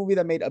that's the movie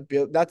that made a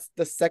bill. That's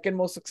the second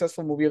most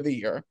successful movie of the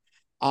year.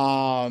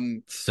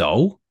 Um.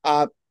 So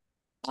Uh.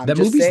 I'm that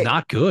just movie's saying.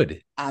 not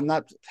good. I'm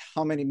not.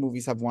 How many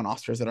movies have won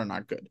Oscars that are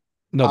not good?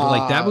 No, but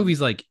like that Um.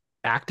 movie's like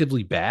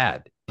actively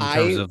bad in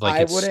terms of like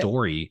I its wouldn't.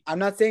 story. I'm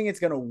not saying it's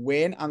gonna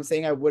win. I'm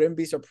saying I wouldn't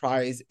be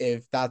surprised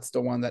if that's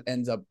the one that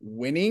ends up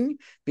winning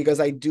because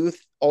I do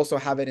also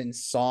have it in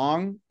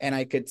song and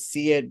I could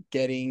see it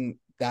getting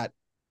that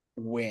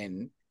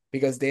win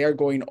because they are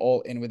going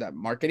all in with that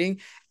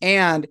marketing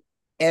and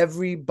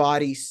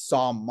everybody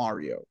saw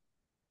Mario.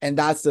 And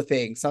that's the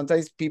thing.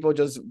 Sometimes people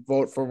just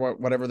vote for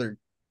whatever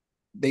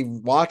they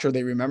watch or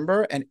they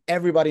remember, and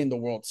everybody in the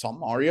world saw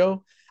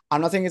Mario.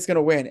 I'm not saying it's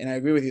gonna win, and I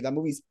agree with you. That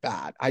movie's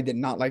bad. I did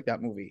not like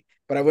that movie,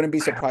 but I wouldn't be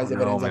I surprised don't if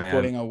it know, ends up man.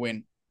 putting a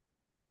win.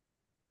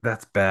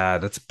 That's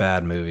bad. That's a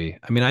bad movie.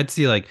 I mean, I'd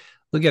see like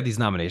look at these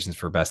nominations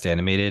for best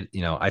animated.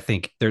 I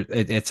think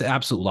it's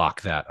absolute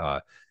lock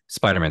that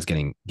Spider-Man's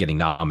getting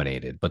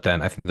nominated. But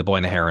then I think The Boy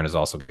and the Heron is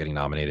also getting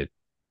nominated.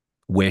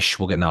 Wish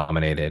will get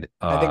nominated.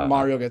 I think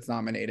Mario gets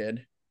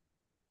nominated.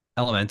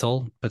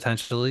 Elemental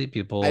potentially. I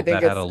People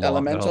think that had it's a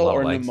Elemental lot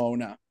of or likes.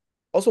 Nimona.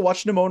 Also,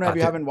 watch Nimona if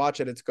you There, haven't watched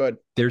it. It's good.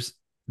 there's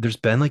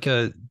been like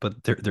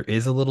but there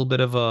is a little bit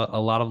of a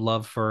lot of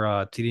love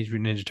for Teenage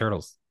Mutant Ninja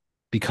Turtles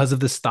because of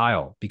the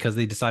style, because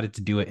they decided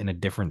to do it in a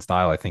different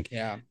style.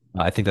 Yeah.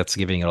 I think that's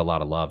giving it a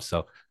lot of love.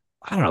 So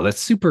I don't know. That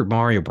Super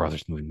Mario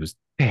Brothers movie was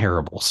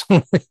terrible.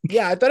 So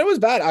Yeah, I thought it was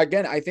bad.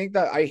 Again, I think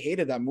that I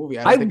hated that movie.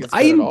 I don't I think it's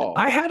good at I all.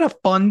 I had a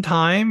fun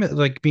time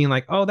like being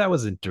like, oh, that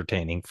was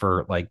entertaining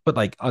for like, but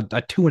like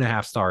a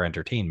 2.5 star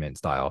entertainment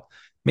style,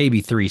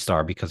 maybe 3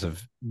 star because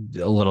of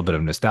a little bit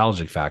of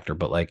nostalgic factor,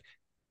 but like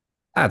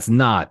that's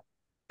not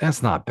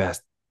that's not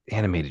best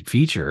animated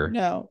feature.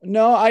 No,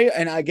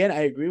 and again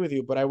I agree with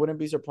you, but I wouldn't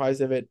be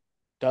surprised if it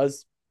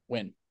does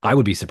win. I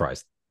would be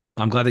surprised.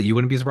 I'm glad that you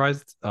wouldn't be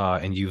surprised,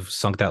 and you've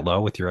sunk that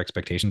low with your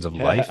expectations of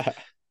life.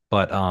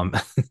 But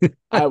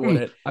I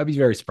wouldn't. I'd be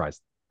very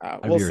surprised.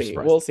 I'd We'll be very see.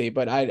 surprised. We'll see.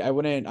 But I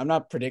wouldn't. I'm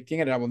not predicting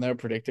it. And I will never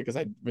predict it because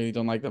I really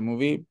don't like the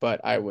movie.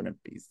 But I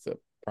wouldn't be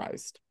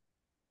surprised.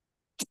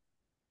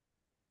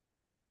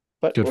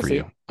 But Good we'll for see.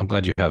 you. I'm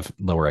glad you have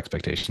lower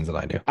expectations than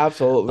I do.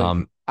 Absolutely.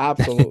 Um,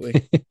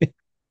 Absolutely.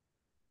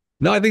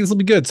 no, I think this will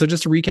be good. So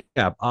just to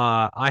recap,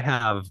 I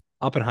have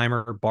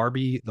Oppenheimer,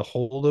 Barbie, The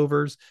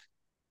Holdovers,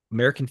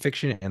 American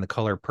Fiction, and The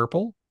Color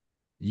Purple.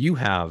 You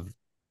have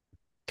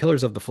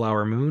Killers of the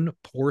Flower Moon,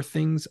 Poor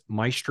Things,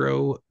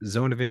 Maestro,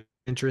 Zone of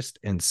Interest,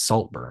 and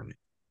Saltburn.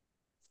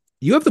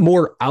 You have the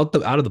more out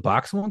of the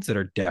box ones that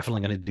are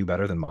definitely going to do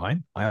better than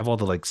mine. I have all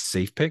the like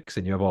safe picks,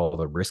 and you have all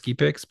the risky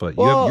picks, but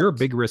you're Well, a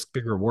big risk,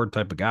 big reward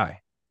type of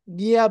guy.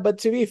 yeah, but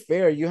to be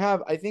fair,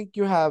 I think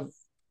you have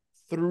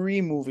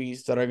three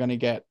movies that are gonna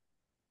get.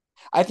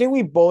 I think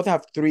we both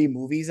have three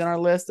movies in our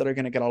list that are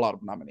gonna get a lot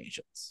of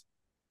nominations,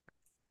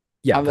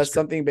 Yeah, that's unless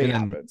true. something big And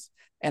then happens.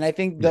 And I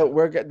think yeah,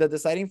 the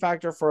deciding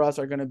factor for us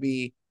are gonna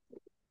be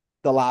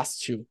the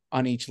last two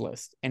on each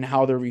list and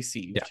how they're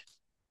yeah, received.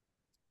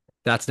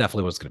 that's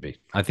definitely what it's going to be.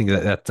 I think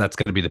that's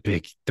going to be the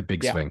big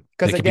Yeah. swing.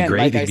 Because They could be again, great.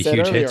 like They I could be said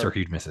huge hits or earlier,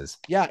 huge misses.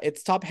 yeah,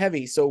 it's top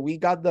heavy. So we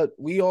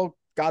all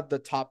got the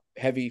top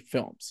heavy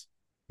films.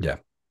 Yeah.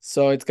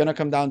 So it's gonna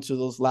come down to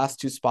those last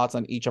two spots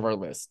on each of our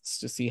lists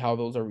to see how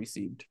those are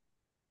received.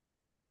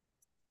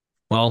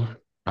 Well,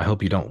 I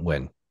hope you don't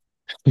win.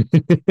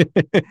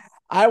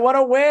 I want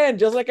to win,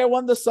 just like I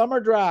won the summer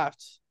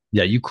draft.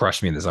 Yeah, you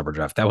crushed me in the summer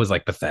draft. That was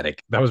like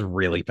pathetic. That was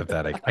really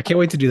pathetic. I can't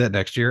wait to do that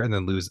next year and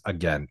then lose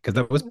again because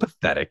that was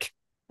pathetic.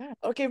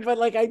 Okay, but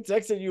like I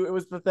texted you, it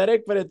was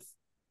pathetic, but it's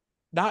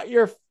not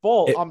your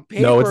fault. On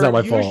No, it's not paper,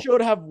 my you fault.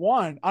 should have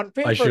won. On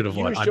I paper, should have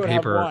you won. should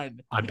have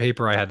won. On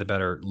paper, I had the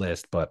better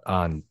list, but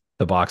on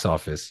the box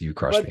office, you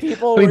crushed But me. I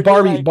people mean, were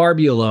just like,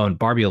 Barbie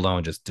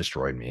alone just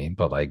destroyed me.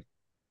 But like,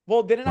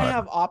 well, didn't I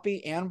have whatever.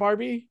 Oppie and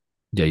Barbie?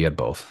 Yeah, you had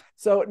both.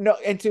 So no,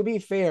 and to be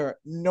fair,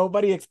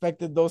 nobody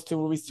expected those two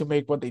movies to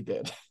make what they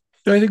did.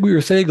 I think we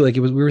were saying like it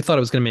was. We were thought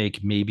it was going to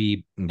make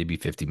maybe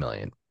 50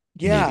 million,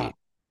 Yeah,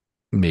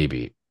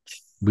 maybe.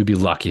 We'd be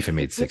lucky if it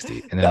made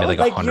 60, and then it that made was like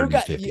like you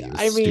got. 150. It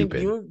was I mean,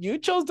 stupid. you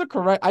chose the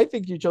correct. I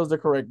think you chose the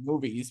correct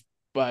movies,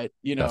 but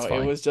That's it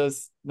fine. was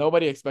just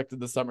nobody expected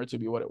the summer to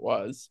be what it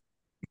was.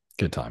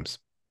 Good times.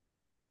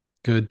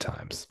 Good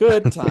times.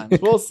 Good times.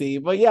 We'll see.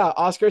 But yeah,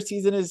 Oscar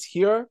season is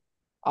here.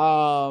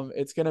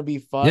 It's gonna be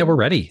Yeah, we're fun.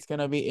 ready. It's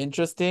gonna be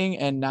interesting.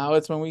 And now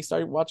it's when we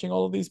start watching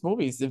all of these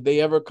movies. If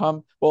they ever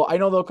come, well, I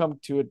know they'll come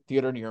to a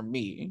theater near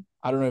me.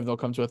 I don't know if they'll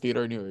come to a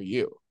theater near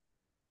you.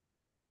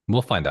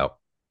 We'll find out.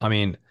 I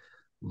mean,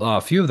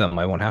 a few of them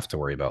I won't have to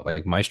worry about,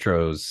 like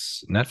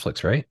Maestro's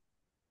Netflix, right?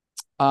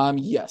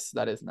 Yes,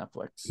 that is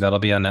Netflix. That'll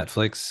be on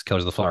Netflix.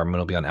 Killers of the Flower Moon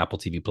will be on Apple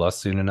TV Plus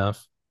soon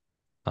enough.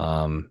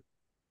 Um,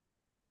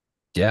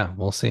 yeah,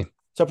 we'll see.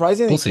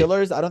 Surprisingly, We'll see.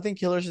 Killers, I don't think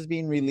Killers is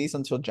being released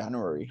until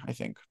January, I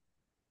think,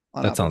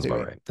 on That Apple sounds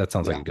about TV. right. That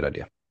sounds like Yeah. a good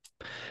idea.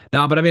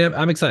 No, but I mean,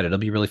 I'm excited. It'll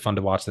be really fun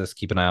to watch this.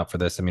 Keep an eye out for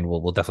this. I mean,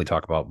 we'll definitely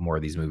talk about more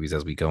of these movies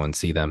as we go and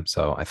see them.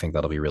 So I think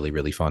that'll be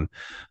really fun.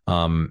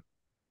 Um,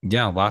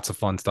 yeah, lots of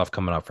fun stuff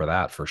coming up for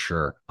that for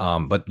sure.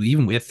 But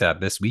even with that,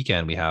 this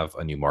weekend we have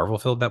a new Marvel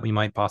film that we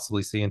might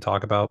possibly see and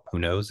talk about. Who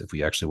knows if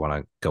we actually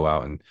want to go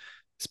out and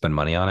spend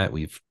money on it?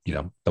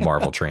 The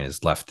Marvel train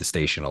has left the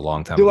station a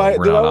long time Do ago. I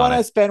We're do I not on want to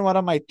it. spend one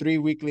of my three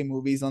weekly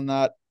movies on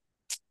that?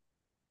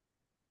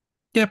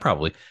 Yeah,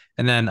 probably.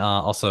 And then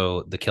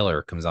also The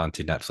Killer comes on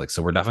to Netflix.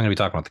 So we're definitely gonna be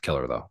talking about The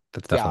Killer though.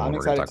 That's Yeah, definitely I'm one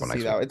we're gonna excited talk to about see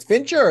next week. that. It's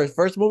Fincher,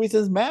 first movie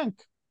since Mank.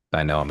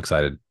 I know. I'm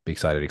excited. Be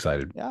excited.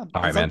 Excited. Yeah,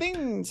 All and right, man.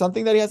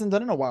 something that he hasn't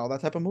done in a while.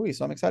 That type of movie,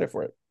 so I'm excited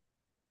for it.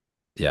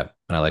 Yeah,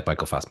 and I like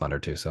Michael Fassbender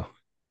too. So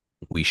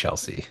we shall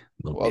see.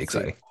 It'll be We'll see.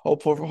 exciting.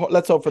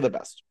 Let's hope for the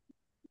best.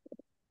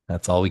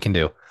 That's all we can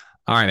do.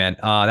 All right, man.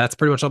 That's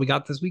pretty much all we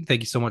got this week.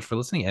 Thank you so much for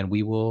listening, and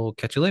we will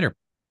catch you later.